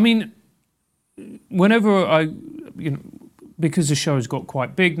 I mean, whenever because the show's got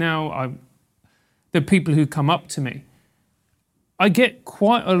quite big now, there are people who come up to me. I get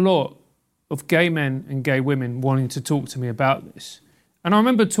quite a lot of gay men and gay women wanting to talk to me about this. And I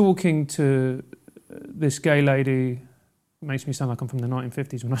remember talking to this gay lady. It makes me sound like I'm from the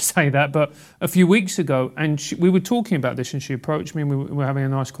 1950s when I say that, but a few weeks ago, and we were talking about this, and she approached me, and we were having a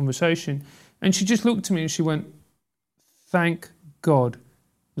nice conversation, and she just looked at me and she went, "Thank God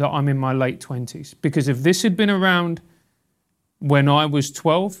that I'm in my late 20s, because if this had been around when I was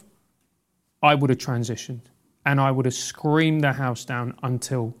 12, I would have transitioned, and I would have screamed the house down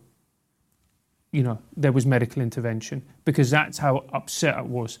until, there was medical intervention, because that's how upset I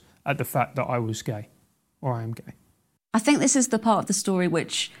was at the fact that I was gay, or I am gay." I think this is the part of the story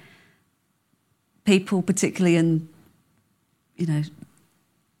which people, particularly in,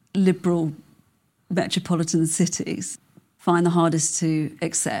 liberal metropolitan cities, find the hardest to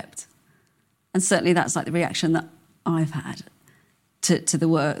accept. And certainly that's like the reaction that I've had to the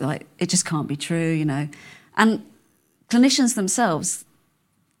work, like, it just can't be true, And clinicians themselves,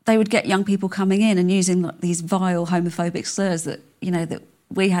 they would get young people coming in and using these vile homophobic slurs that, that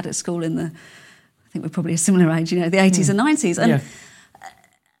we had at school in the... I think we're probably a similar age, the 80s and 90s.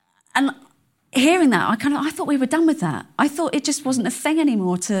 And hearing that, I thought we were done with that. I thought it just wasn't a thing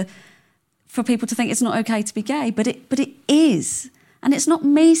anymore for people to think it's not okay to be gay, but it is. And it's not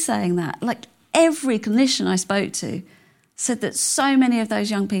me saying that. Like, every clinician I spoke to said that so many of those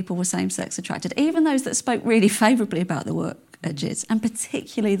young people were same-sex attracted, even those that spoke really favourably about the work at GIDS, and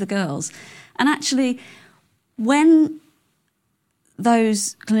particularly the girls. And actually, when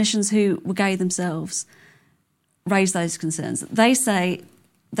those clinicians who were gay themselves raised those concerns, they say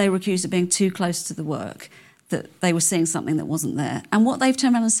they were accused of being too close to the work, that they were seeing something that wasn't there. And what they've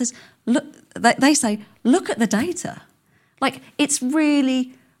turned around and says, look, they say, look at the data. Like, it's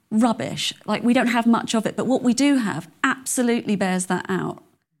really rubbish. Like, we don't have much of it, but what we do have absolutely bears that out.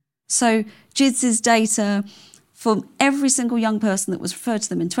 So GIDS's data for every single young person that was referred to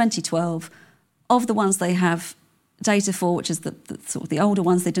them in 2012, of the ones they have data for, which is the sort of the older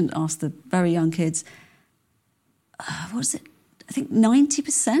ones, they didn't ask the very young kids. What is it? I think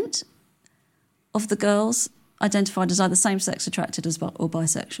 90% of the girls identified as either same-sex attracted or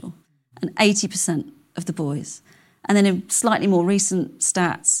bisexual, and 80% of the boys. And then in slightly more recent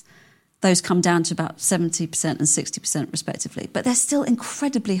stats, those come down to about 70% and 60% respectively. But they're still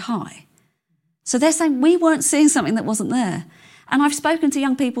incredibly high. So they're saying we weren't seeing something that wasn't there. And I've spoken to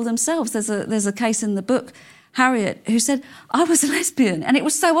young people themselves. There's a case in the book, Harriet, who said, I was a lesbian, and it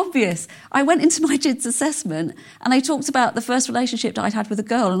was so obvious. I went into my GIDS assessment and they talked about the first relationship that I'd had with a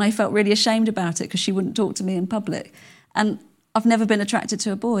girl, and I felt really ashamed about it because she wouldn't talk to me in public. And I've never been attracted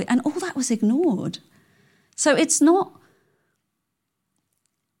to a boy. And all that was ignored. So it's not...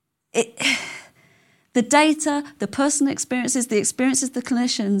 the data, the personal experiences, the experiences of the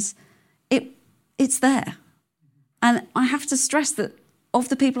clinicians, it's there. And I have to stress that of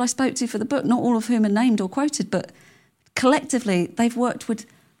the people I spoke to for the book, not all of whom are named or quoted, but collectively they've worked with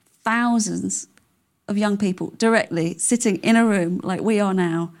thousands of young people directly, sitting in a room like we are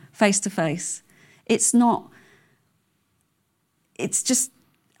now, face to face. It's just,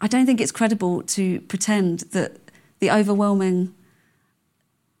 I don't think it's credible to pretend that the overwhelming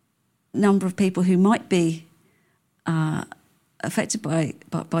number of people who might be affected by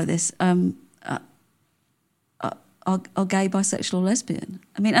this are gay, bisexual or lesbian.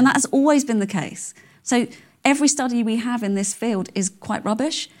 I mean, and that's always been the case. So every study we have in this field is quite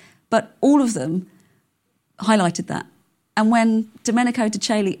rubbish, but all of them highlighted that. And when Domenico De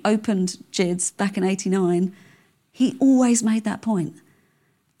Celi opened GIDS back in '89, he always made that point,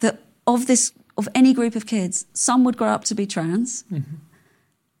 that of any group of kids, some would grow up to be trans,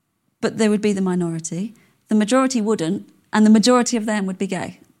 but there would be the minority. The majority wouldn't, and the majority of them would be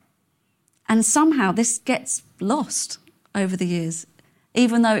gay. And somehow this gets lost over the years.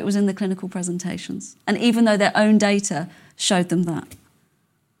 even though it was in the clinical presentations, and even though their own data showed them that.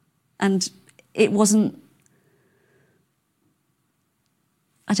 And it wasn't,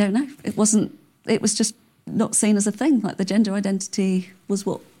 I don't know, it was just not seen as a thing, like the gender identity was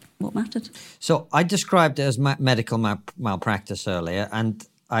what mattered. So I described it as medical malpractice earlier, and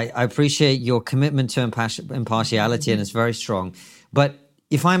I appreciate your commitment to impartiality, and it's very strong. But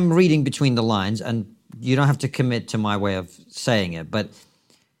if I'm reading between the lines, and you don't have to commit to my way of saying it, but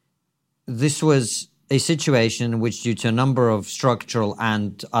this was a situation in which, due to a number of structural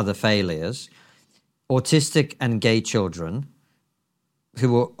and other failures, autistic and gay children,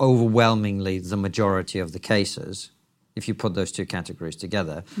 who were overwhelmingly the majority of the cases, if you put those two categories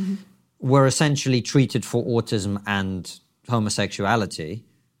together, were essentially treated for autism and homosexuality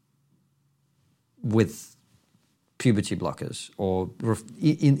with puberty blockers, or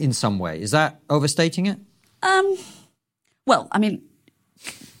in some way. Is that overstating it? Well, I mean,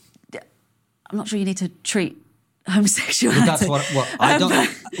 I'm not sure you need to treat homosexuality. But that's what I don't.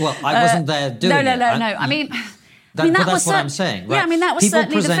 Well, I wasn't there doing it. No. I mean, but that that's was what I'm saying, right? Yeah, I mean, that was people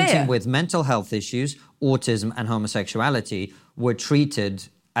certainly the fear. presenting with mental health issues, autism, and homosexuality were treated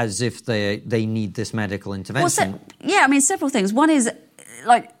as if they need this medical intervention. I mean, several things. One is,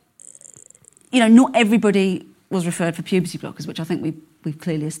 like, not everybody was referred for puberty blockers, which I think we've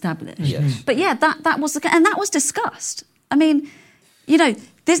clearly established. Yes. But yeah, that was and that was discussed. I mean,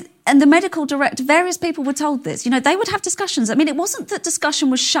 this, and the medical director, various people were told this. They would have discussions. I mean, it wasn't that discussion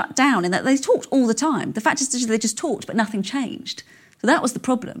was shut down in that they talked all the time. The fact is that they just talked, but nothing changed. So that was the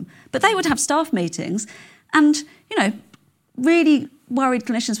problem. But they would have staff meetings, and really worried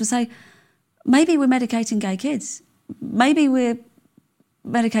clinicians would say, maybe we're medicating gay kids, maybe we're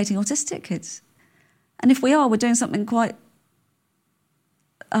medicating autistic kids, and if we are, we're doing something quite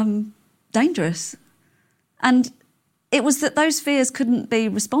dangerous. And it was that those fears couldn't be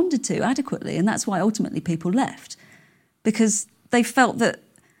responded to adequately, and that's why ultimately people left, because they felt that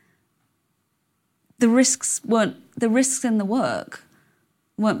the risks in the work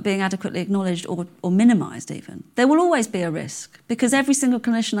weren't being adequately acknowledged or minimised even. There will always be a risk, because every single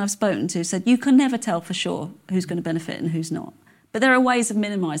clinician I've spoken to said you can never tell for sure who's going to benefit and who's not. But there are ways of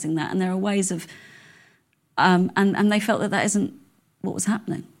minimising that, and there are ways of... and they felt that isn't what was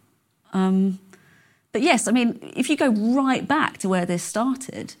happening. But yes, I mean, if you go right back to where this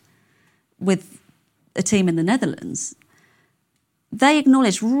started with a team in the Netherlands, they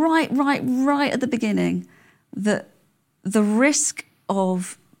acknowledged right at the beginning that the risk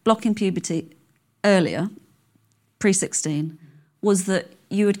of blocking puberty earlier, pre-16, was that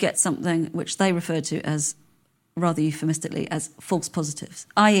you would get something which they referred to as, rather euphemistically, as false positives,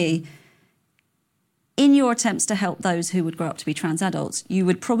 i.e., in your attempts to help those who would grow up to be trans adults, you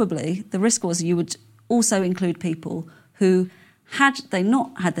would probably, the risk was you would also include people who, had they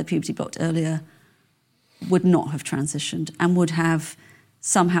not had their puberty blocked earlier, would not have transitioned and would have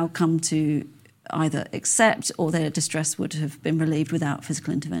somehow come to either accept, or their distress would have been relieved without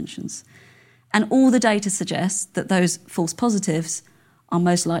physical interventions. And all the data suggests that those false positives are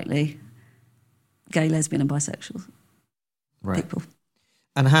most likely gay, lesbian and bisexual people.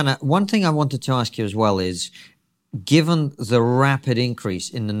 And Hannah, one thing I wanted to ask you as well is, given the rapid increase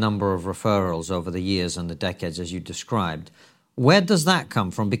in the number of referrals over the years and the decades, as you described, where does that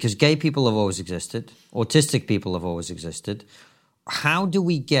come from? Because gay people have always existed, autistic people have always existed. How do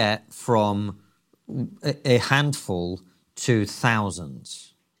we get from a handful to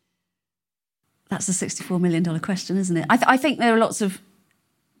thousands? That's the $64 million question, isn't it? I think there are lots of...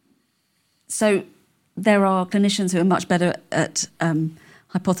 So there are clinicians who are much better at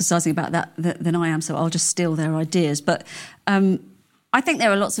hypothesising about that than I am, so I'll just steal their ideas. But I think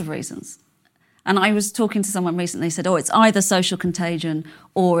there are lots of reasons. And I was talking to someone recently who said, it's either social contagion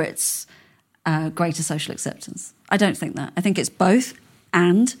or it's greater social acceptance. I don't think that. I think it's both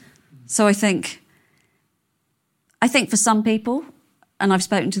and. So I think for some people, and I've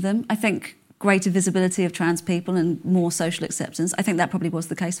spoken to them, I think greater visibility of trans people and more social acceptance, I think that probably was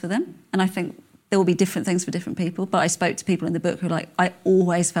the case for them. And I think there will be different things for different people. But I spoke to people in the book who were like, I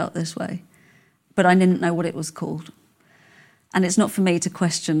always felt this way, but I didn't know what it was called. And it's not for me to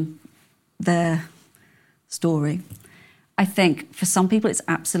question their story. I think for some people it's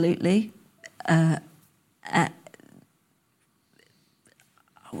absolutely...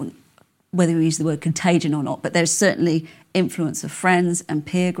 whether we use the word contagion or not, but there's certainly influence of friends and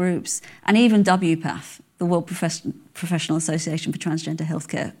peer groups, and even WPATH, the World Professional Association for Transgender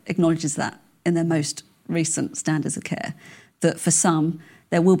Healthcare, acknowledges that in their most recent standards of care, that for some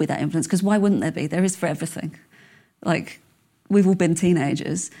there will be that influence, because why wouldn't there be? There is for everything. Like, we've all been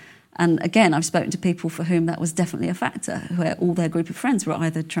teenagers, And again, I've spoken to people for whom that was definitely a factor, where all their group of friends were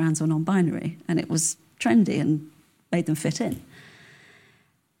either trans or non-binary, and it was trendy and made them fit in.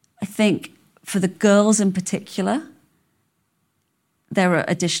 I think for the girls in particular, there are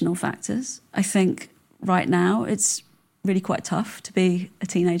additional factors. I think right now it's really quite tough to be a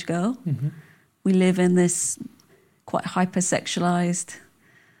teenage girl. Mm-hmm. We live in this quite hypersexualized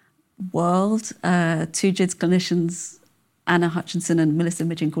world. Two GIDS clinicians, Anna Hutchinson and Melissa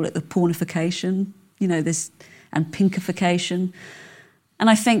Midgin, call it the pornification, this, and pinkification. And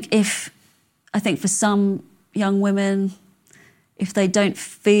I think for some young women, if they don't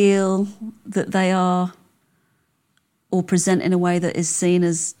feel that they are, or present in a way that is seen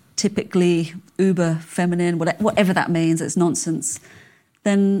as typically uber feminine, whatever that means, it's nonsense,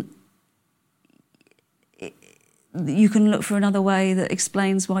 then you can look for another way that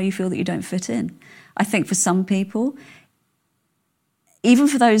explains why you feel that you don't fit in. I think for some people, even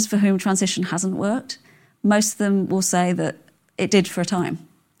for those for whom transition hasn't worked, most of them will say that it did for a time.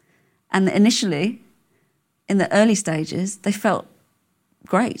 And initially, in the early stages, they felt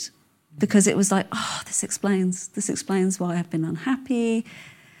great because it was like, this explains why I've been unhappy.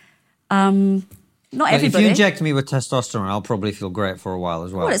 Not everybody. If you inject me with testosterone, I'll probably feel great for a while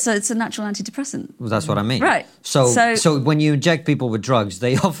as well. Well, it's a natural antidepressant. Well, that's what I mean. Right. So when you inject people with drugs,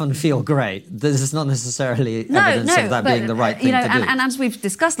 they often feel great. This is not necessarily evidence of that being the right thing to do. And as we've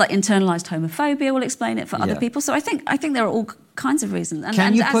discussed, like internalised homophobia will explain it for other people. So I think there are all kinds of reasons.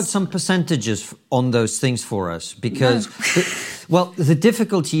 Can you put some percentages on those things for us? Because, the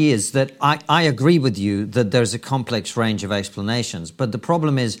difficulty is that I agree with you that there's a complex range of explanations, but the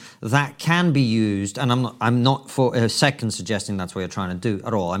problem is that can be used, and I'm not for a second suggesting that's what you're trying to do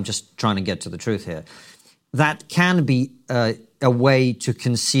at all. I'm just trying to get to the truth here. That can be a way to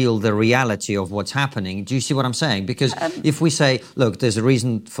conceal the reality of what's happening. Do you see what I'm saying? Because if we say, look, there's a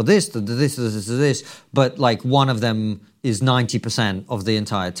reason for this, but like one of them is 90% of the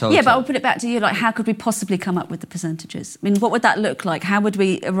entire total. Yeah, but I'll put it back to you, like how could we possibly come up with the percentages? I mean, what would that look like? How would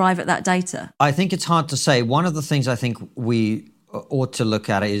we arrive at that data? I think it's hard to say. One of the things I think we ought to look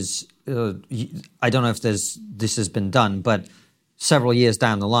at is, I don't know if this has been done, but several years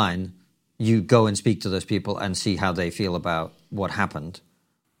down the line, you go and speak to those people and see how they feel about what happened.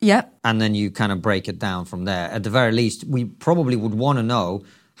 Yep. And then you kind of break it down from there. At the very least, we probably would want to know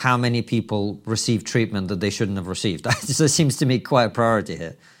how many people receive treatment that they shouldn't have received. That seems to me quite a priority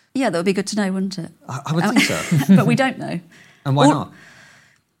here. Yeah, that would be good to know, wouldn't it? I would think so. But we don't know. And why not?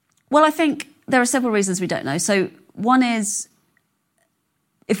 Well, I think there are several reasons we don't know. So one is,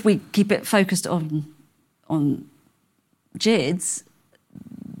 if we keep it focused on GIDS,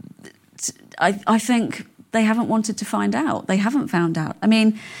 I think they haven't wanted to find out. They haven't found out. I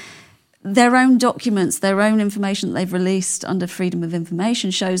mean, their own documents, their own information that they've released under Freedom of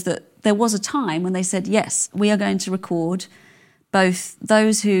Information shows that there was a time when they said, yes, we are going to record both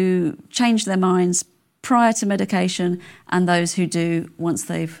those who change their minds prior to medication and those who do once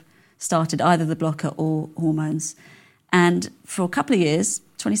they've started either the blocker or hormones. And for a couple of years,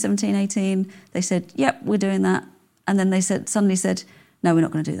 2017, 18, they said, yep, we're doing that. And then they suddenly said, no, we're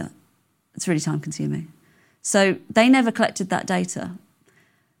not going to do that. It's really time consuming. So they never collected that data.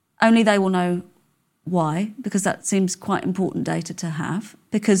 Only they will know why, because that seems quite important data to have.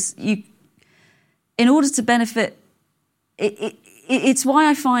 Because in order to benefit, it's why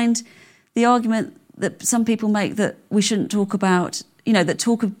I find the argument that some people make that we shouldn't talk about, that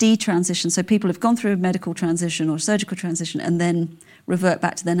talk of detransition, so people have gone through a medical transition or surgical transition and then revert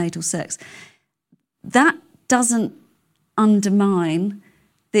back to their natal sex. That doesn't undermine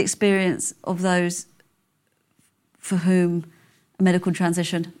the experience of those for whom a medical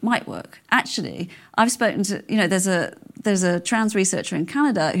transition might work. Actually, I've spoken to, there's a trans researcher in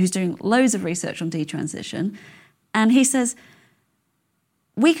Canada who's doing loads of research on detransition, and he says,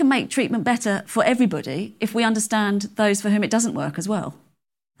 we can make treatment better for everybody if we understand those for whom it doesn't work as well.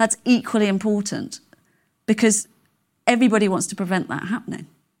 That's equally important because everybody wants to prevent that happening.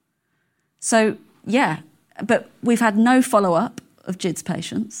 So, yeah, but we've had no follow-up of GIDS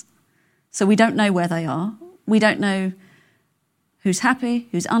patients, so we don't know where they are. We don't know who's happy,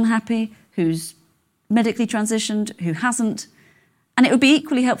 who's unhappy, who's medically transitioned, who hasn't. And it would be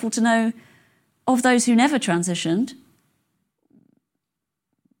equally helpful to know, of those who never transitioned,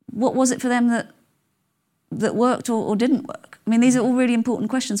 what was it for them that worked or didn't work? I mean, these are all really important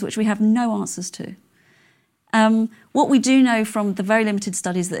questions which we have no answers to. What we do know from the very limited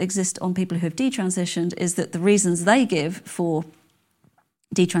studies that exist on people who have detransitioned is that the reasons they give for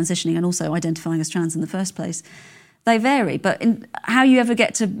detransitioning and also identifying as trans in the first place, they vary. But how you ever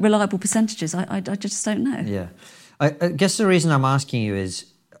get to reliable percentages, I just don't know. Yeah. I guess the reason I'm asking you is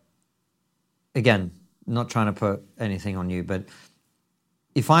again, not trying to put anything on you, but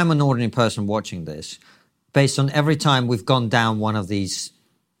if I'm an ordinary person watching this, based on every time we've gone down one of these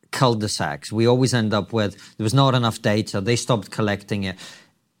cul-de-sacs, we always end up with, there was not enough data, they stopped collecting it.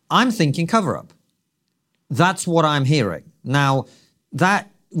 I'm thinking cover-up. That's what I'm hearing. Now, that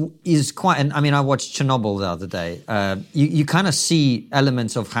is quite, and I mean, I watched Chernobyl the other day. You kind of see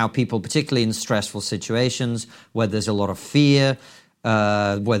elements of how people, particularly in stressful situations, where there's a lot of fear,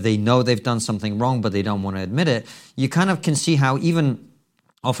 where they know they've done something wrong, but they don't want to admit it. You kind of can see how even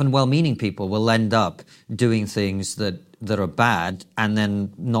often well-meaning people will end up doing things that are bad and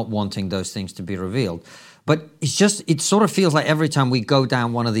then not wanting those things to be revealed. But it sort of feels like every time we go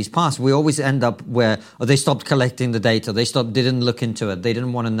down one of these paths, we always end up where they stopped collecting the data, they didn't look into it, they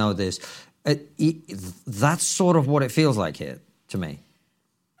didn't want to know this. That's sort of what it feels like here to me.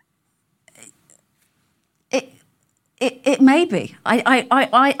 It may be.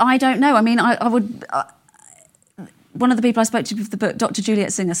 I don't know. I mean, I would. One of the people I spoke to with the book, Dr.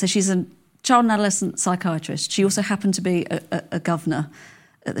 Juliet Singer, says she's a child and adolescent psychiatrist. She also happened to be a governor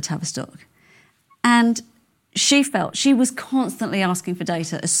at the Tavistock. And she felt she was constantly asking for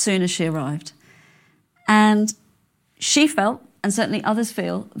data as soon as she arrived. And she felt, and certainly others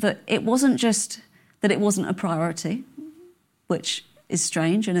feel, that it wasn't just that it wasn't a priority, which is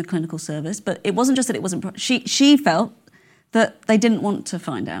strange in a clinical service, but it wasn't just that it wasn't... She felt that they didn't want to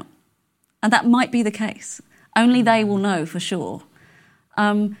find out. And that might be the case. Only they will know for sure.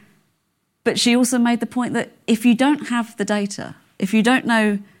 But she also made the point that if you don't have the data, if you don't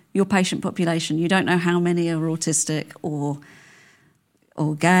know your patient population, you don't know how many are autistic or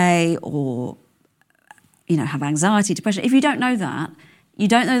gay or, have anxiety, depression. If you don't know that, you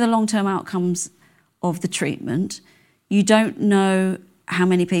don't know the long-term outcomes of the treatment, you don't know how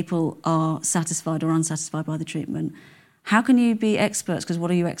many people are satisfied or unsatisfied by the treatment, how can you be experts? Because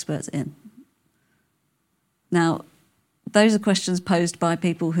what are you experts in? Now, those are questions posed by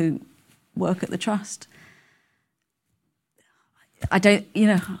people who work at the Trust. I don't,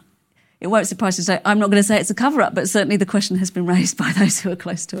 it won't surprise you to say, I'm not going to say it's a cover-up, but certainly the question has been raised by those who are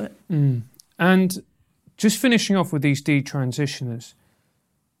close to it. Mm. And just finishing off with these detransitioners,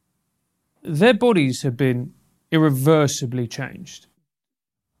 their bodies have been irreversibly changed.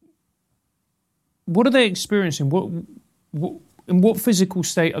 What are they experiencing? In what physical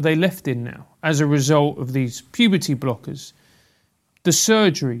state are they left in now as a result of these puberty blockers, the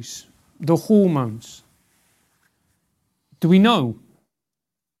surgeries, the hormones? Do we know?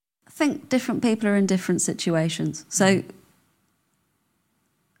 I think different people are in different situations. So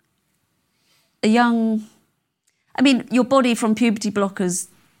your body from puberty blockers,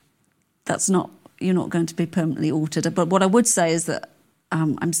 you're not going to be permanently altered. But what I would say is that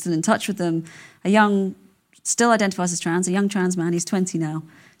I'm still in touch with them. Still identifies as trans, a young trans man, he's 20 now.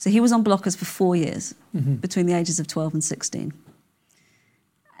 So he was on blockers for 4 years, between the ages of 12 and 16.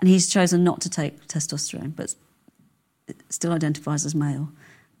 And he's chosen not to take testosterone, but still identifies as male.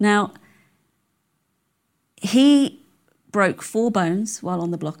 Now, he broke 4 bones while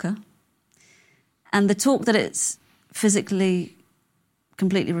on the blocker, and the talk that it's physically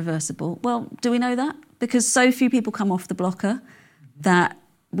completely reversible, well, do we know that? Because so few people come off the blocker that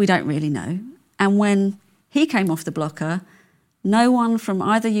we don't really know. And when he came off the blocker, no one from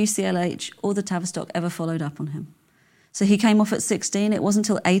either UCLH or the Tavistock ever followed up on him. So he came off at 16. It wasn't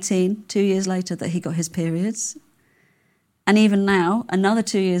until 18, 2 years later, that he got his periods. And even now, another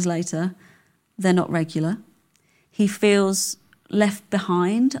 2 years later, they're not regular. He feels left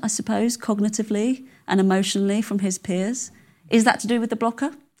behind, I suppose, cognitively and emotionally from his peers. Is that to do with the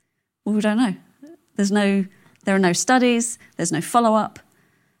blocker? Well, we don't know. There are no studies, there's no follow-up,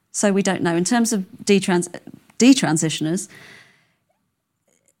 so we don't know. In terms of detransitioners,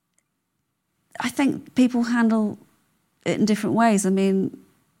 I think people handle it in different ways. I mean,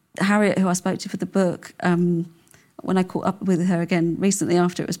 Harriet, who I spoke to for the book, when I caught up with her again recently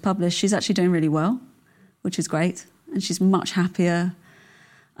after it was published, she's actually doing really well, which is great, and she's much happier.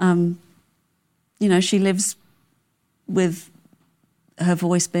 She lives with her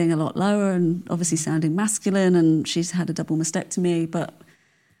voice being a lot lower and obviously sounding masculine, and she's had a double mastectomy. But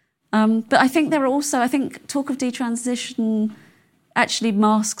I think talk of detransition actually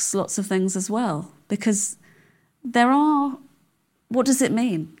masks lots of things as well, because what does it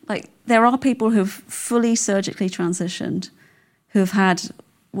mean? There are people who've fully surgically transitioned, who have had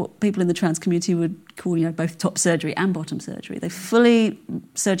what people in the trans community would call, both top surgery and bottom surgery. They've fully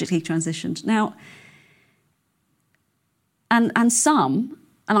surgically transitioned. Now, and some,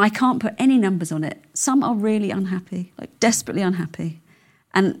 and I can't put any numbers on it, some are really unhappy, desperately unhappy.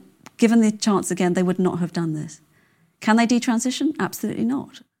 And given the chance again, they would not have done this. Can they detransition? Absolutely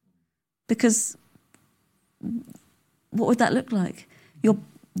not. because what would that look like?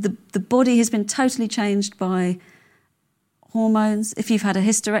 The body has been totally changed by hormones. If you've had a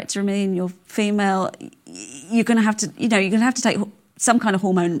hysterectomy and you're female, you're going to have to take some kind of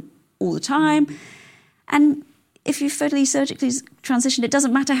hormone all the time. And if you've fully surgically transitioned, it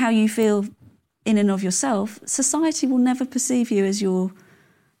doesn't matter how you feel in and of yourself. Society will never perceive you as your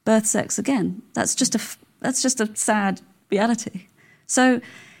birth sex again. That's just a sad reality. So,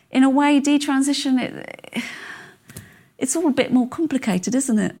 in a way, detransition, it's all a bit more complicated,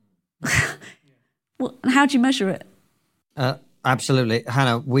 isn't it? Well, how do you measure it? Absolutely.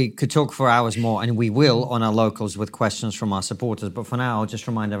 Hannah, we could talk for hours more, and we will on our locals with questions from our supporters. But for now, I'll just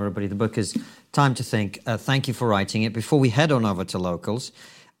remind everybody the book is Time to Think. Thank you for writing it. Before we head on over to locals,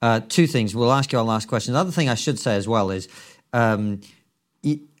 two things. We'll ask you our last question. The other thing I should say as well is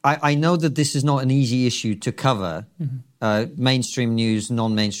I know that this is not an easy issue to cover, mainstream news,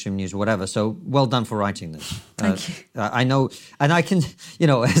 non-mainstream news, whatever. So well done for writing this. Thank you. I know, and I can,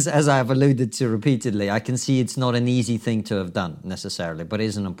 as I have alluded to repeatedly, I can see it's not an easy thing to have done necessarily, but it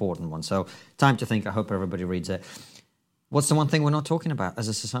is an important one. So Time to Think. I hope everybody reads it. What's the one thing we're not talking about as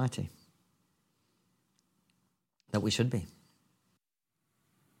a society that we should be?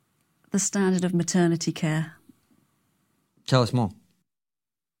 The standard of maternity care. Tell us more.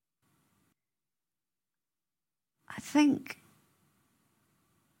 I think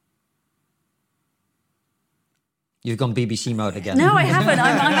you've gone BBC mode again. No, I haven't.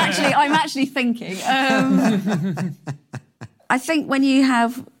 I'm actually thinking. I think when you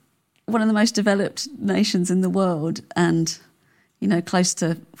have one of the most developed nations in the world, and close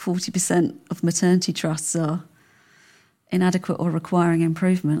to 40% of maternity trusts are inadequate or requiring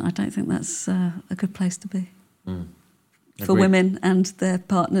improvement, I don't think that's a good place to be for women and their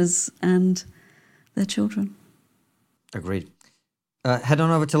partners and their children. Agreed. Head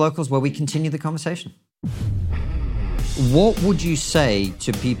on over to locals where we continue the conversation. What would you say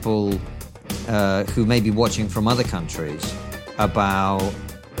to people who may be watching from other countries about,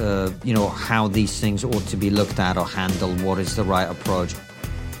 how these things ought to be looked at or handled? What is the right approach?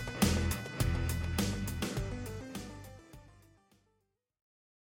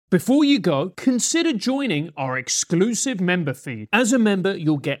 Before you go, consider joining our exclusive member feed. As a member,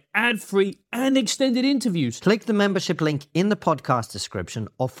 you'll get ad-free and extended interviews. Click the membership link in the podcast description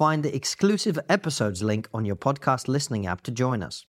or find the exclusive episodes link on your podcast listening app to join us.